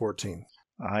to 14.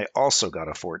 I also got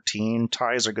a 14.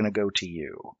 Ties are going to go to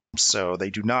you. So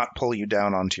they do not pull you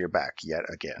down onto your back yet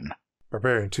again.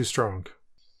 Barbarian, too strong.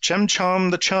 Chem Chom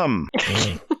the Chum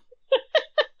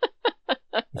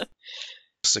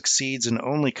succeeds in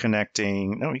only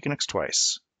connecting... No, he connects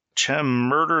twice. Chem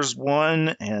murders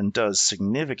one and does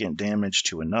significant damage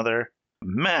to another.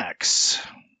 Max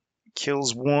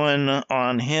kills one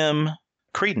on him.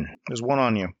 Creedon, there's one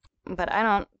on you. But I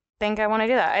don't think I want to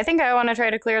do that. I think I want to try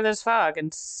to clear this fog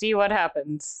and see what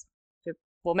happens.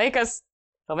 It'll make it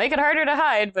harder to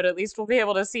hide, but at least we'll be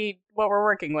able to see what we're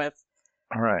working with.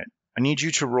 All right. I need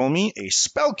you to roll me a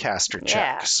spellcaster check.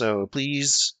 Yeah. So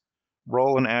please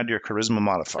roll and add your charisma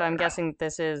modifier. So I'm guessing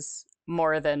this is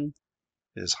more than...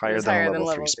 It is higher It's than higher a than level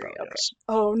level 3 spell, three, okay. yes.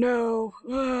 Oh no!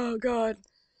 Oh god.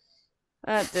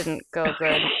 That didn't go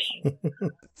good.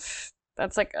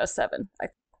 That's like a 7.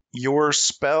 Your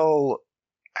spell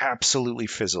absolutely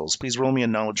fizzles. Please roll me a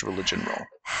knowledge religion roll.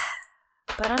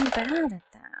 But I'm bad at that,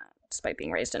 despite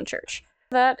being raised in church.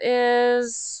 That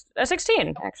is a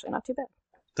 16, actually, not too bad.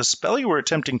 The spell you were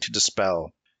attempting to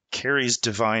dispel carries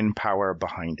divine power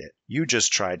behind it. You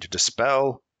just tried to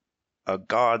dispel a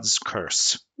god's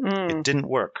curse. It didn't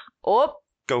work. Oh,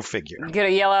 Go figure. I'm gonna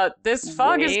yell out, this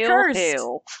fog is Well, cursed!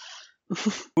 hell.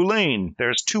 Elaine,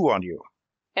 there's two on you.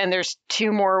 And there's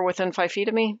 2 more within 5 feet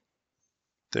of me.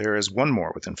 There is one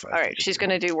more within 5 All right, feet of she's you.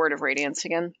 going to do Word of Radiance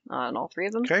again on all 3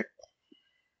 of them. Okay.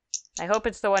 I hope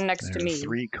it's the one next There to are me.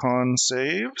 3 con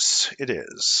saves. It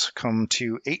is. Come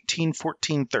to 18,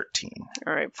 14, 13.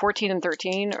 All right, 14 and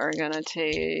 13 are going to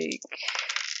take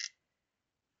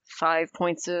 5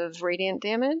 points of radiant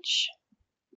damage.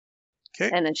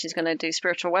 Okay. And then she's going to do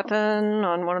Spiritual Weapon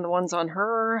on one of the ones on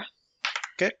her.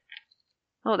 Okay.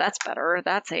 Oh, that's better.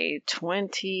 That's a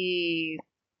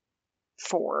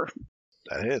 24.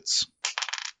 That hits.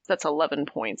 That's 11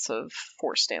 points of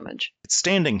force damage. It's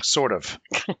standing, sort of.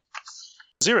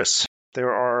 Xeris,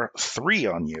 there are 3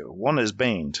 on you. One is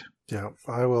baned. Yeah,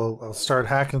 I'll start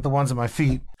hacking at the ones at my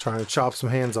feet, trying to chop some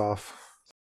hands off.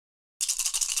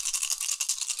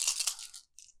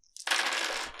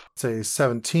 Say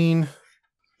 17,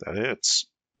 That hits.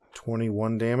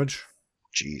 21 damage.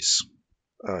 Jeez.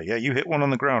 Yeah, you hit one on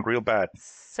the ground real bad.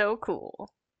 So cool.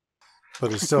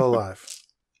 But he's still alive.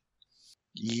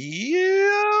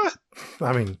 Yeah.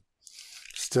 I mean,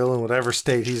 still in whatever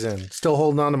state he's in. Still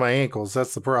holding on to my ankles,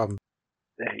 that's the problem.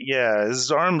 Yeah,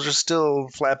 his arms are still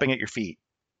flapping at your feet.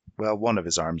 Well, one of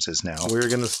his arms is now. We're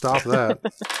going to stop that.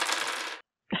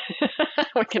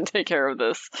 We can take care of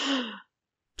this.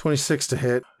 26 to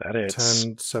hit, That hits.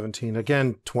 10, 17.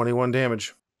 Again, 21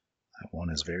 damage. That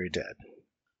one is very dead.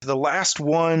 The last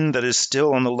one that is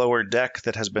still on the lower deck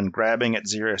that has been grabbing at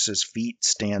Xeris' feet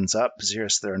stands up.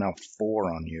 Xeris, there are now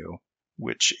 4 on you,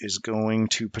 which is going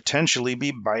to potentially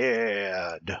be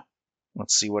bad.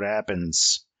 Let's see what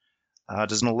happens.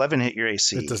 Does an 11 hit your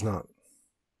AC? It does not.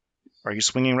 Are you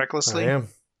swinging recklessly? I am.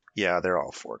 Yeah, they're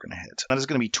all 4 going to hit. That is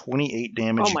going to be 28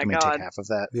 damage. Oh You my can maybe God. take half of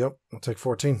that. Yep, I'll take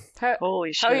 14.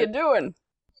 Holy shit. How you doing?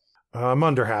 I'm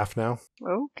under half now.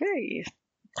 Okay.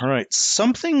 All right,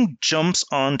 something jumps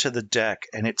onto the deck,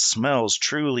 and it smells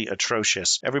truly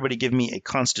atrocious. Everybody give me a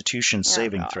Constitution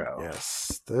saving God. throw.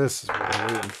 Yes, this is what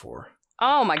I'm waiting for.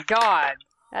 Oh my god.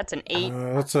 That's an 8.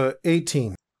 That's a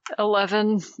 18.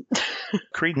 11.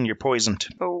 Creedon, you're poisoned.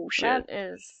 Oh shit. That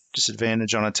is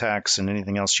Disadvantage on attacks and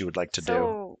anything else you would like to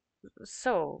do.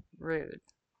 so rude.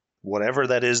 Whatever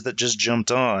that is that just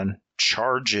jumped on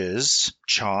charges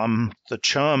Chom the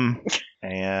Chum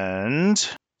and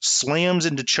slams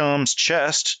into Chom's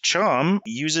chest. Chom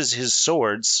uses his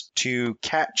swords to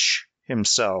catch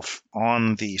himself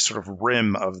on the sort of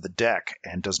rim of the deck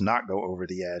and does not go over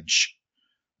the edge.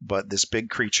 But this big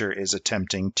creature is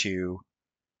attempting to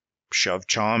shove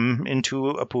Chom into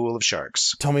a pool of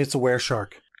sharks. Tell me it's a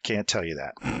were-shark. Can't tell you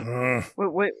that.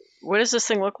 What does this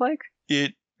thing look like?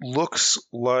 It looks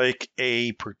like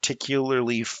a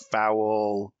particularly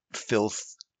foul,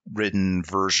 filth-ridden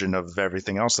version of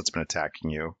everything else that's been attacking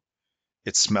you.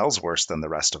 It smells worse than the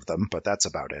rest of them, but that's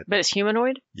about it. But it's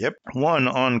humanoid? Yep. 1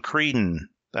 on Creedon.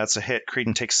 That's a hit.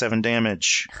 Creedon takes 7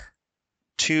 damage.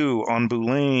 2 on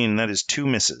Boulain. That is 2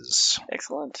 misses.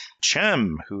 Excellent.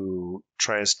 Chem, who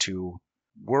tries to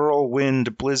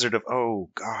whirlwind blizzard of... Oh,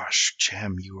 gosh,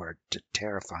 Chem, you are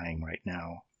terrifying right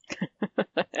now.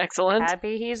 Excellent.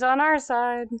 Happy he's on our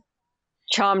side.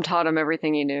 Chom taught him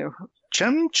everything he knew.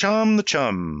 Chem Chom the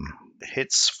Chum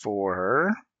hits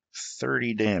for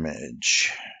 30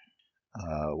 damage.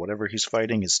 Whatever he's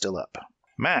fighting is still up.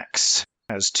 Max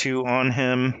has 2 on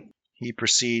him. He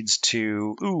proceeds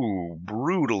to,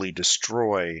 brutally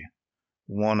destroy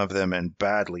one of them and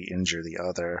badly injure the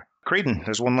other. Creedon,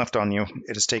 there's 1 left on you.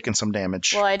 It has taken some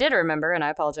damage. Well, I did remember, and I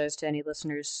apologize to any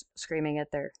listeners screaming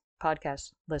at their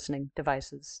podcast listening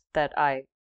devices, that I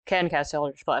can cast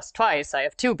Eldritch Blast twice. I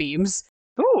have 2 beams.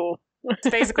 Ooh. It's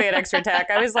basically an extra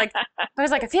attack. I was like,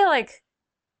 I feel like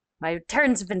my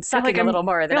turns have been sucking a little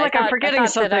more than I thought, I'm forgetting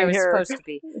something that I was here. supposed to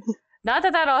be. Not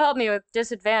that that'll help me with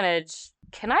disadvantage.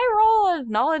 Can I roll a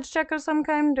knowledge check of some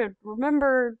kind to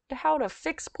remember how to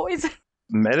fix poison?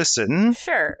 Medicine.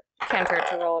 Sure. Can't hurt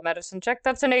to roll a medicine check.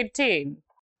 That's an 18.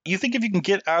 You think if you can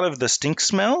get out of the stink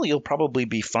smell, you'll probably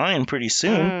be fine pretty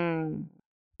soon.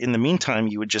 In the meantime,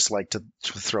 you would just like to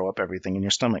throw up everything in your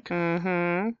stomach.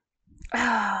 Mm-hmm. Oh,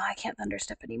 I can't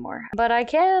thunderstep anymore. But I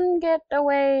can get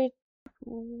away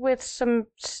with some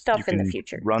stuff in the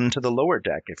future. Run to the lower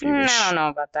deck if you wish. I don't know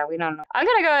about that. We don't know. I'm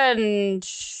gonna go ahead and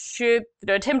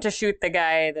attempt to shoot the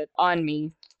guy that's on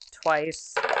me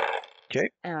twice. Okay.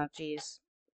 Oh, jeez.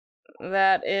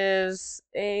 That is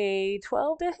a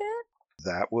 12 to hit?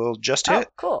 That will just hit.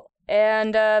 Oh, cool.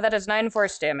 And that is 9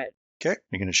 force damage. Okay.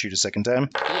 You're going to shoot a second time?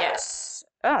 Yes.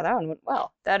 Oh, that one went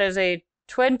well. That is a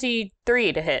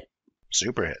 23 to hit.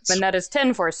 Super hits. And that is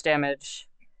 10 force damage.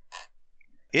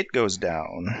 It goes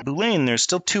down. Boulain, there's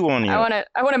still 2 on you. I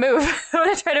wanna move. I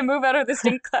wanna try to move out of the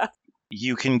stink cloud.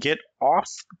 You can get off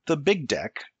the big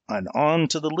deck and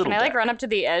onto the little deck. Can I, deck. run up to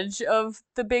the edge of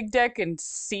the big deck and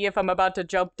see if I'm about to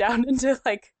jump down into,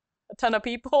 a ton of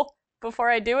people before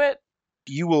I do it?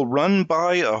 You will run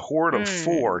by a horde of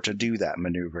 4 to do that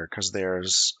maneuver, because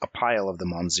there's a pile of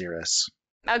them on Xeris.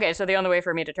 Okay, so the only way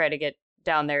for me to try to get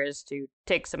down there is to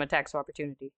take some attacks of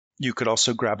opportunity. You could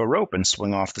also grab a rope and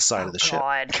swing off the side of the ship.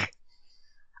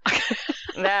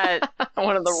 That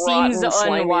one of the seems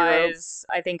rotten, unwise.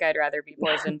 I think I'd rather be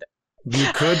poisoned.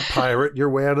 You could pirate your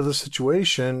way out of the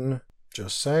situation.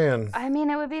 Just saying. I mean,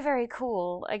 it would be very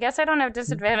cool. I guess I don't have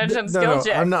disadvantage on skill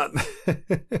checks. I'm not.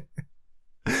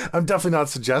 I'm definitely not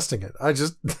suggesting it. I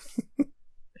just.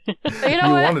 You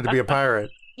You wanted to be a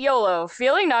pirate. YOLO.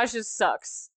 Feeling nauseous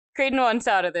sucks. Creedon wants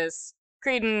out of this.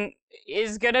 Creedon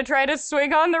is gonna try to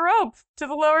swing on the rope to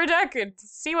the lower deck and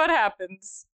see what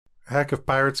happens. Heck, if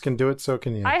pirates can do it, so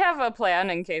can you. I have a plan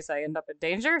in case I end up in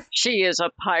danger. She is a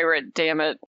pirate, damn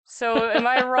it. So am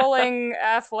I rolling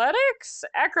athletics?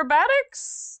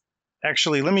 Acrobatics?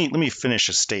 Actually, let me finish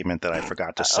a statement that I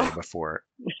forgot to say before.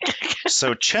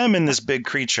 So Chem and this big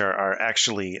creature are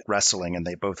actually wrestling, and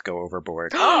they both go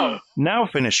overboard. Oh! Now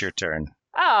finish your turn.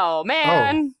 Oh,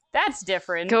 man. That's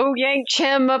different. Go yank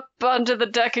Chem up onto the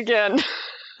deck again.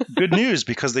 Good news,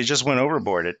 because they just went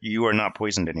overboard. You are not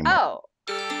poisoned anymore. Oh.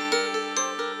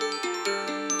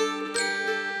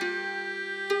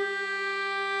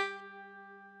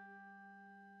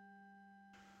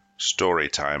 Story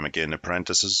time again,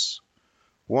 apprentices.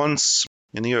 Once,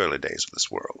 in the early days of this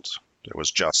world, there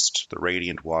was just the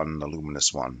Radiant One, the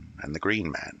Luminous One, and the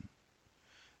Green Man.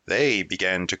 They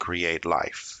began to create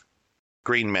life.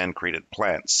 Green Man created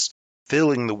plants,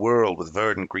 filling the world with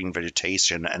verdant green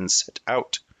vegetation, and set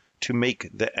out to make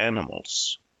the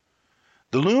animals.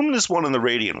 The Luminous One and the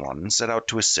Radiant One set out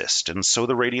to assist, and so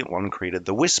the Radiant One created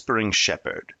the Whispering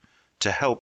Shepherd to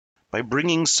help by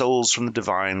bringing souls from the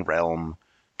divine realm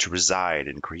to reside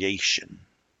in creation.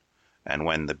 And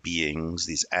when the beings,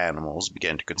 these animals,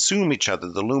 began to consume each other,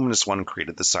 the Luminous One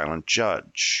created the Silent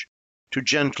Judge to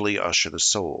gently usher the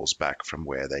souls back from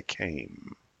where they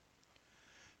came.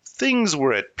 Things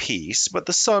were at peace, but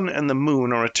the sun and the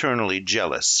moon are eternally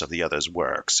jealous of the other's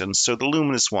works, and so the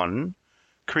Luminous One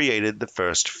created the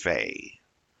first Fae.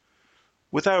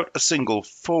 Without a single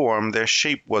form, their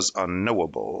shape was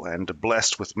unknowable, and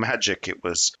blessed with magic, it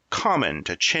was common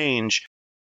to change.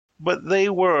 But they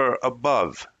were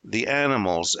above the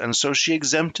animals, and so she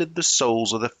exempted the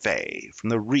souls of the Fae from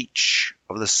the reach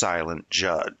of the Silent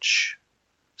Judge.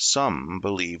 Some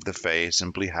believe the Fae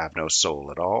simply have no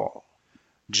soul at all.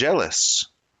 Jealous,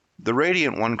 the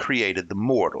Radiant One created the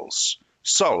mortals,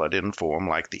 solid in form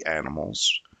like the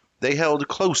animals. They held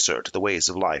closer to the ways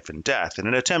of life and death in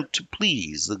an attempt to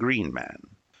please the Green Man.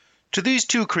 To these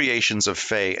two creations of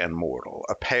Fae and mortal,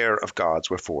 a pair of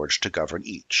gods were forged to govern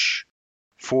each.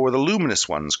 For the Luminous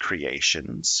One's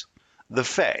creations, the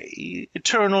Fae,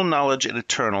 eternal knowledge and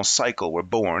eternal cycle were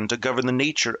born to govern the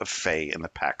nature of Fae and the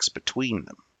pacts between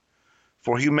them.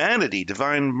 For humanity,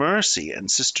 divine mercy and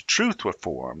sister truth were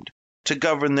formed to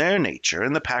govern their nature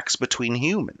and the pacts between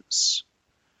humans.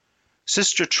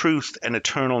 Sister truth and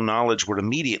eternal knowledge were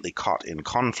immediately caught in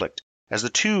conflict, as the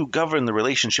two governed the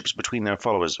relationships between their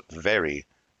followers very,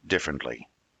 differently.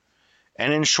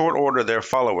 And in short order their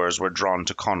followers were drawn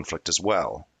to conflict as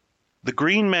well. The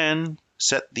Green Man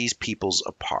set these peoples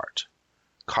apart,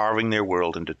 carving their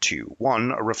world into two,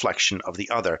 one a reflection of the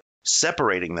other,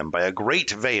 separating them by a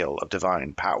great veil of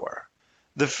divine power.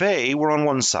 The Fae were on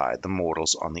one side, the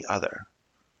mortals on the other.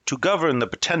 To govern the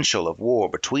potential of war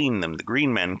between them, the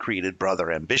Green Man created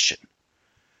Brother Ambition.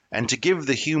 And to give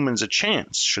the humans a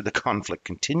chance, should the conflict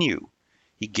continue,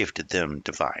 he gifted them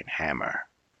Divine Hammer.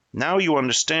 Now you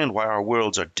understand why our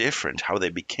worlds are different, how they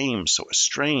became so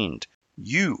estranged.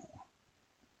 You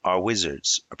are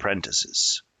wizards'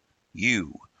 apprentices.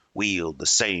 You wield the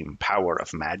same power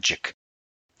of magic.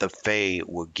 The Fae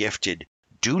were gifted.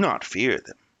 Do not fear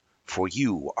them, for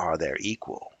you are their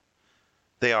equal.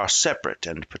 They are separate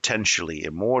and potentially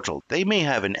immortal. They may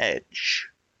have an edge,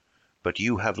 but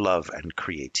you have love and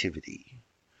creativity.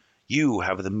 You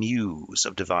have the muse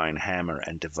of Divine Hammer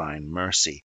and Divine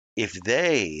Mercy. If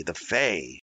they, the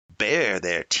Fae, bare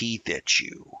their teeth at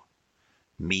you,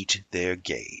 meet their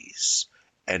gaze,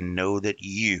 and know that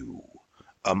you,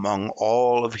 among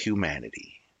all of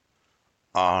humanity,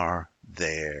 are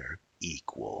their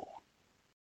equal.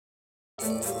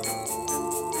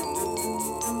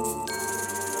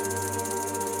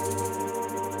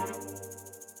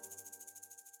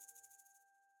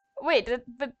 Wait, did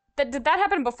that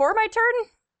happen before my turn?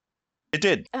 It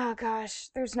did. Oh gosh,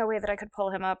 there's no way that I could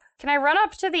pull him up. Can I run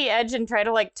up to the edge and try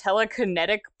to, like,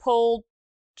 telekinetic pull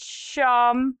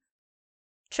Chum?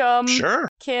 Sure.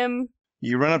 Kim?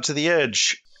 You run up to the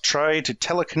edge, try to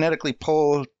telekinetically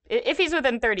pull If he's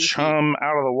within 30 feet. Chum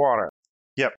out of the water.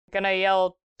 Yep. Gonna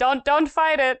yell, don't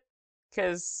fight it!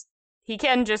 Because he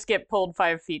can just get pulled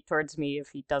 5 feet towards me if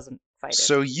he doesn't fight it.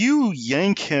 So you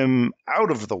yank him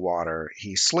out of the water.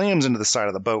 He slams into the side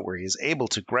of the boat where he is able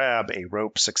to grab a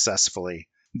rope successfully.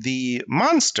 The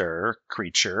monster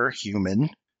creature, human,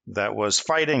 that was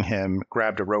fighting him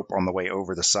grabbed a rope on the way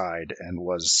over the side and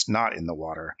was not in the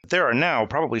water. There are now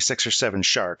probably 6 or 7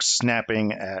 sharks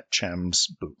snapping at Chem's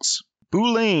boots.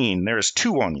 Boulain, there is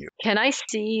 2 on you. Can I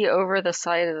see over the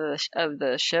side of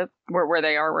the ship where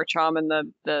they are, where Chom and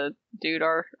the dude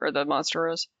are, or the monster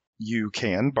is? You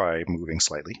can by moving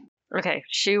slightly. Okay,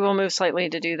 she will move slightly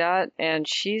to do that, and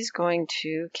she's going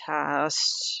to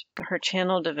cast her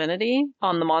Channel Divinity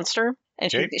on the monster.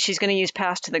 And Okay. she's going to use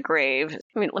Pass to the Grave.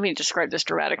 I mean, let me describe this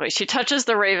dramatically. She touches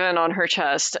the raven on her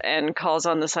chest and calls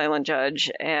on the Silent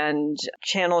Judge and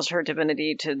channels her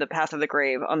divinity to the Path of the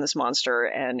Grave on this monster.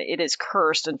 And it is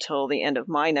cursed until the end of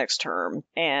my next term.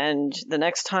 And the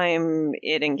next time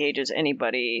it engages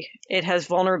anybody, it has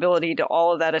vulnerability to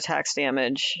all of that attack's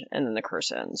damage, and then the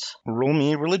curse ends. Roll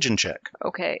me a religion check.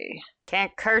 Okay.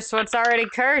 Can't curse what's already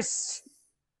cursed.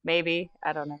 Maybe.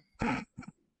 I don't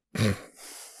know.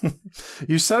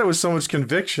 You said it with so much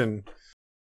conviction.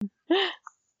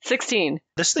 16.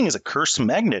 This thing is a curse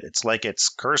magnet. It's like it's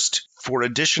cursed for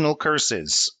additional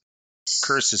curses.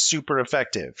 Curse is super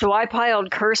effective. So I piled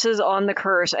curses on the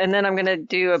curse, and then I'm going to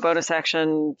do a bonus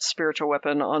action spiritual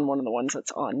weapon on one of the ones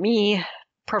that's on me,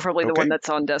 preferably the Okay. one that's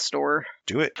on Death's Door.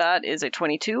 Do it. That is a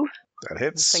 22, That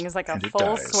hits. This thing is like a and it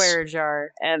full dies. swear jar.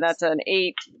 and that's an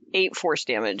 8 force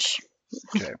damage.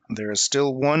 Okay. There is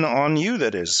still one on you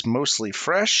that is mostly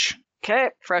fresh. Okay,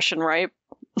 fresh and ripe.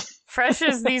 Fresh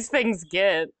as these things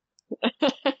get.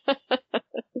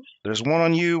 There's one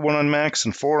on you, one on Max,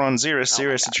 and 4 on Xeris. Oh my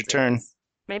Xeris, God, it's your turn. Xeris.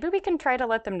 Maybe we can try to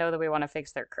let them know that we want to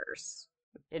fix their curse.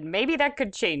 And maybe that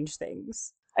could change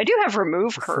things. I do have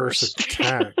remove The curse. first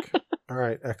attack. All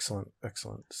right, excellent.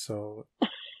 So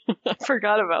I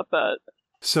forgot about that.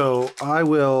 I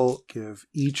will give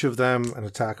each of them an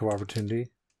attack of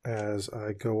opportunity as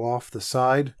I go off the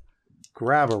side,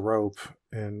 grab a rope,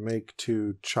 and make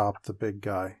to chop the big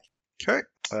guy. Okay.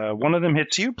 One of them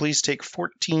hits you. Please take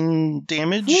 14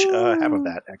 damage. Woo! Half of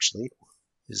that, actually,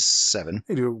 is 7.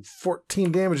 You do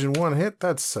 14 damage in one hit.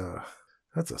 That's a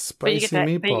But you spicy get that.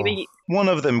 meatball. One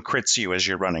of them crits you as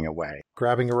you're running away.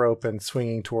 Grabbing a rope and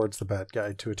swinging towards the bad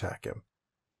guy to attack him.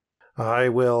 I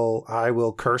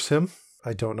will curse him.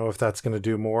 I don't know if that's going to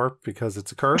do more because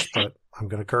it's a curse, but I'm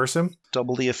going to curse him.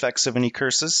 Double the effects of any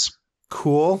curses.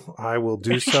 Cool. I will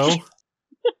do so.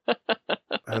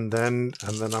 and then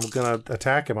I'm going to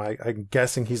attack him. I'm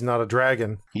guessing he's not a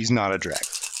dragon. He's not a dragon.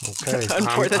 Okay.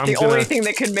 That's the only thing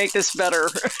that could make this better.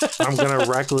 I'm going to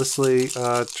recklessly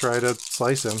try to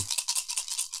slice him.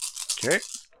 Okay.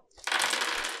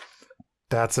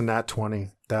 That's a nat 20.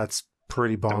 That's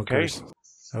pretty bonkers.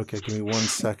 Okay, give me 1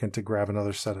 second to grab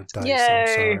another set of dice. Yay. I'm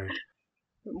sorry.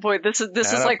 Boy, this is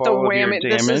Add like up the all of your whammy.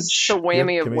 This is the damage.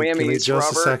 whammy Yep, of give me whammies,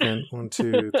 just Robert. a second. 1,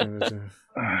 2, 3.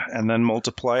 And then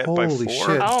multiply it by Holy 4.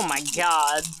 shit. Oh my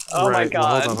god. Oh my Right, well,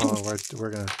 god. hold on. We're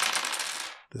gonna.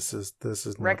 This is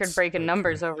nuts. Record-breaking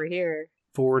numbers over here.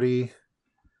 40.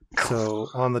 So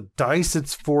on the dice,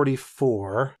 it's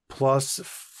 44 plus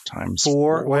Times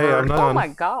 4. Wait, I'm not Oh done. my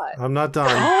god. I'm not done.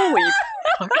 Holy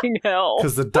fucking hell.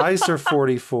 Because the dice are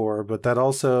 44, but that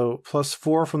also plus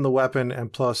 4 from the weapon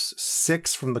and plus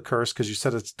 6 from the curse, because you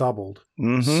said it's doubled.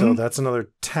 Mm-hmm. So that's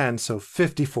another 10, so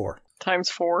 54. Times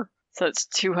 4. So it's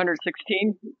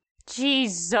 216.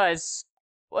 Jesus.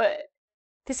 What?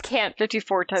 This can't.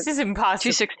 54 times. This is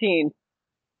impossible. 216.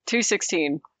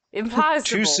 216.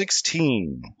 Impossible.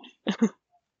 216.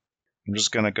 I'm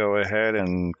just going to go ahead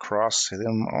and cross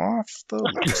them off the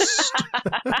list.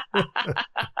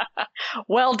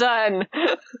 Well done.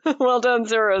 Well done,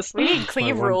 Zerus. We need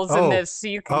cleave Wait, rules in this so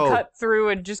you can cut through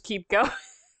and just keep going.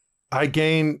 I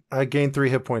gain 3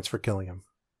 hit points for killing him.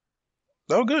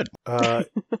 Oh, good.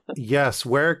 Yes.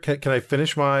 Where can I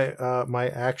finish my my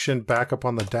action back up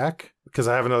on the deck? Because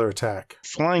I have another attack.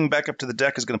 Flying back up to the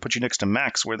deck is going to put you next to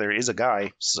Max, where there is a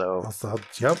guy. So,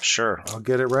 Yep. sure. I'll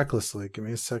get it recklessly. Give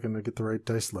me a second to get the right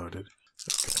dice loaded.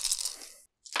 Okay.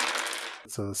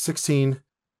 So 16,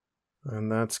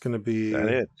 and that's going to be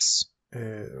That is.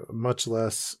 Much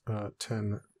less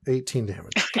 18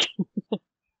 damage.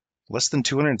 Less than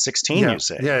 216, you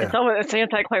say? Yeah. It's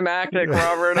anticlimactic,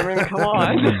 Robert. I mean, come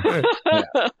on.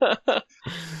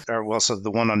 Well, so the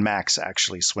one on Max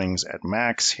actually swings at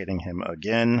Max, hitting him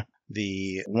again.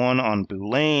 The one on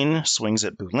Boulain swings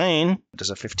at Boulain. Does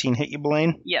a 15 hit you,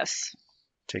 Boulain? Yes.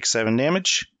 Takes 7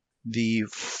 damage. The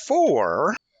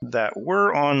 4 that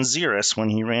were on Xerus when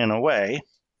he ran away.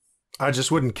 I just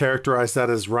wouldn't characterize that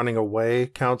as running away,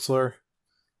 counselor.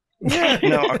 Yeah,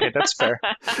 no, okay, that's fair.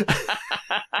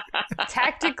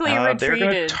 Tactically They're gonna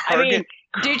retreated. target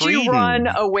Did Creedon. you run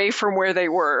away from where they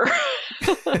were?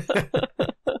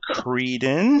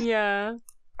 Creedon, Yeah.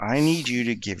 I need you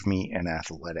to give me an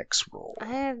athletics roll.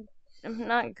 I'm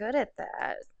not good at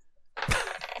that.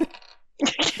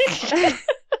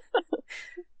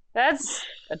 That's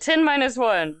a 10 minus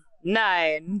 1.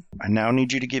 9. I now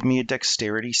need you to give me a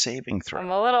dexterity saving throw. I'm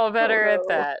a little better at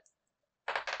that.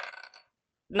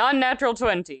 Non-natural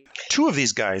 20. 2 of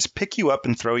these guys pick you up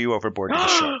and throw you overboard to the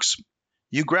sharks.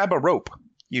 You grab a rope.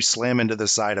 You slam into the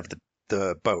side of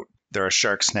the boat. There are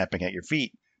sharks snapping at your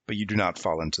feet, but you do not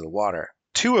fall into the water.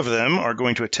 2 of them are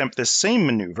going to attempt this same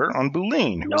maneuver on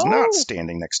Boulain, who is not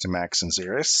standing next to Max and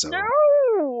Xerus. So,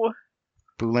 No!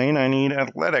 Boulain, I need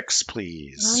athletics,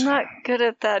 please. I'm not good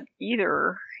at that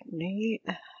either, Nate.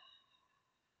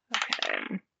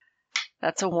 Okay.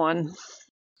 That's a 1.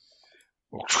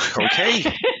 Okay.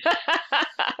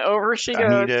 Over she goes.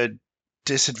 I need a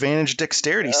disadvantage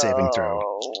dexterity saving throw.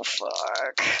 Oh,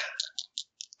 fuck.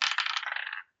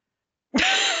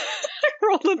 I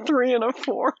rolled a 3 and a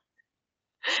 4.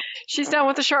 She's down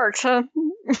with the sharks, huh?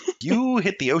 You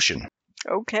hit the ocean.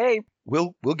 Okay.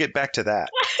 We'll get back to that.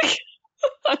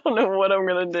 I don't know what I'm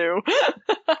gonna do.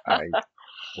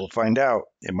 We'll find out.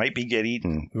 It might be get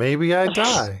eaten. Maybe I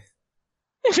die.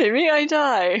 Maybe I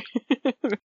die.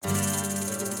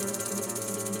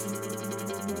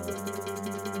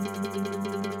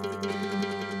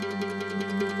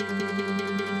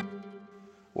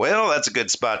 Well, that's a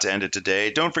good spot to end it today.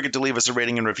 Don't forget to leave us a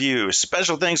rating and review.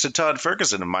 Special thanks to Todd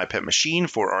Ferguson of My Pet Machine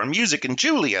for our music and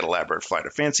Julie at Elaborate Flight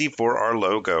of Fancy for our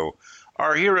logo.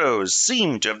 Our heroes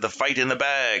seemed to have the fight in the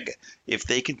bag, if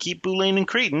they could keep Boulain and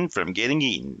Creedon from getting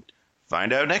eaten.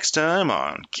 Find out next time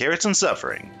on Carrots and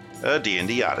Suffering, a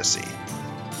D&D Odyssey.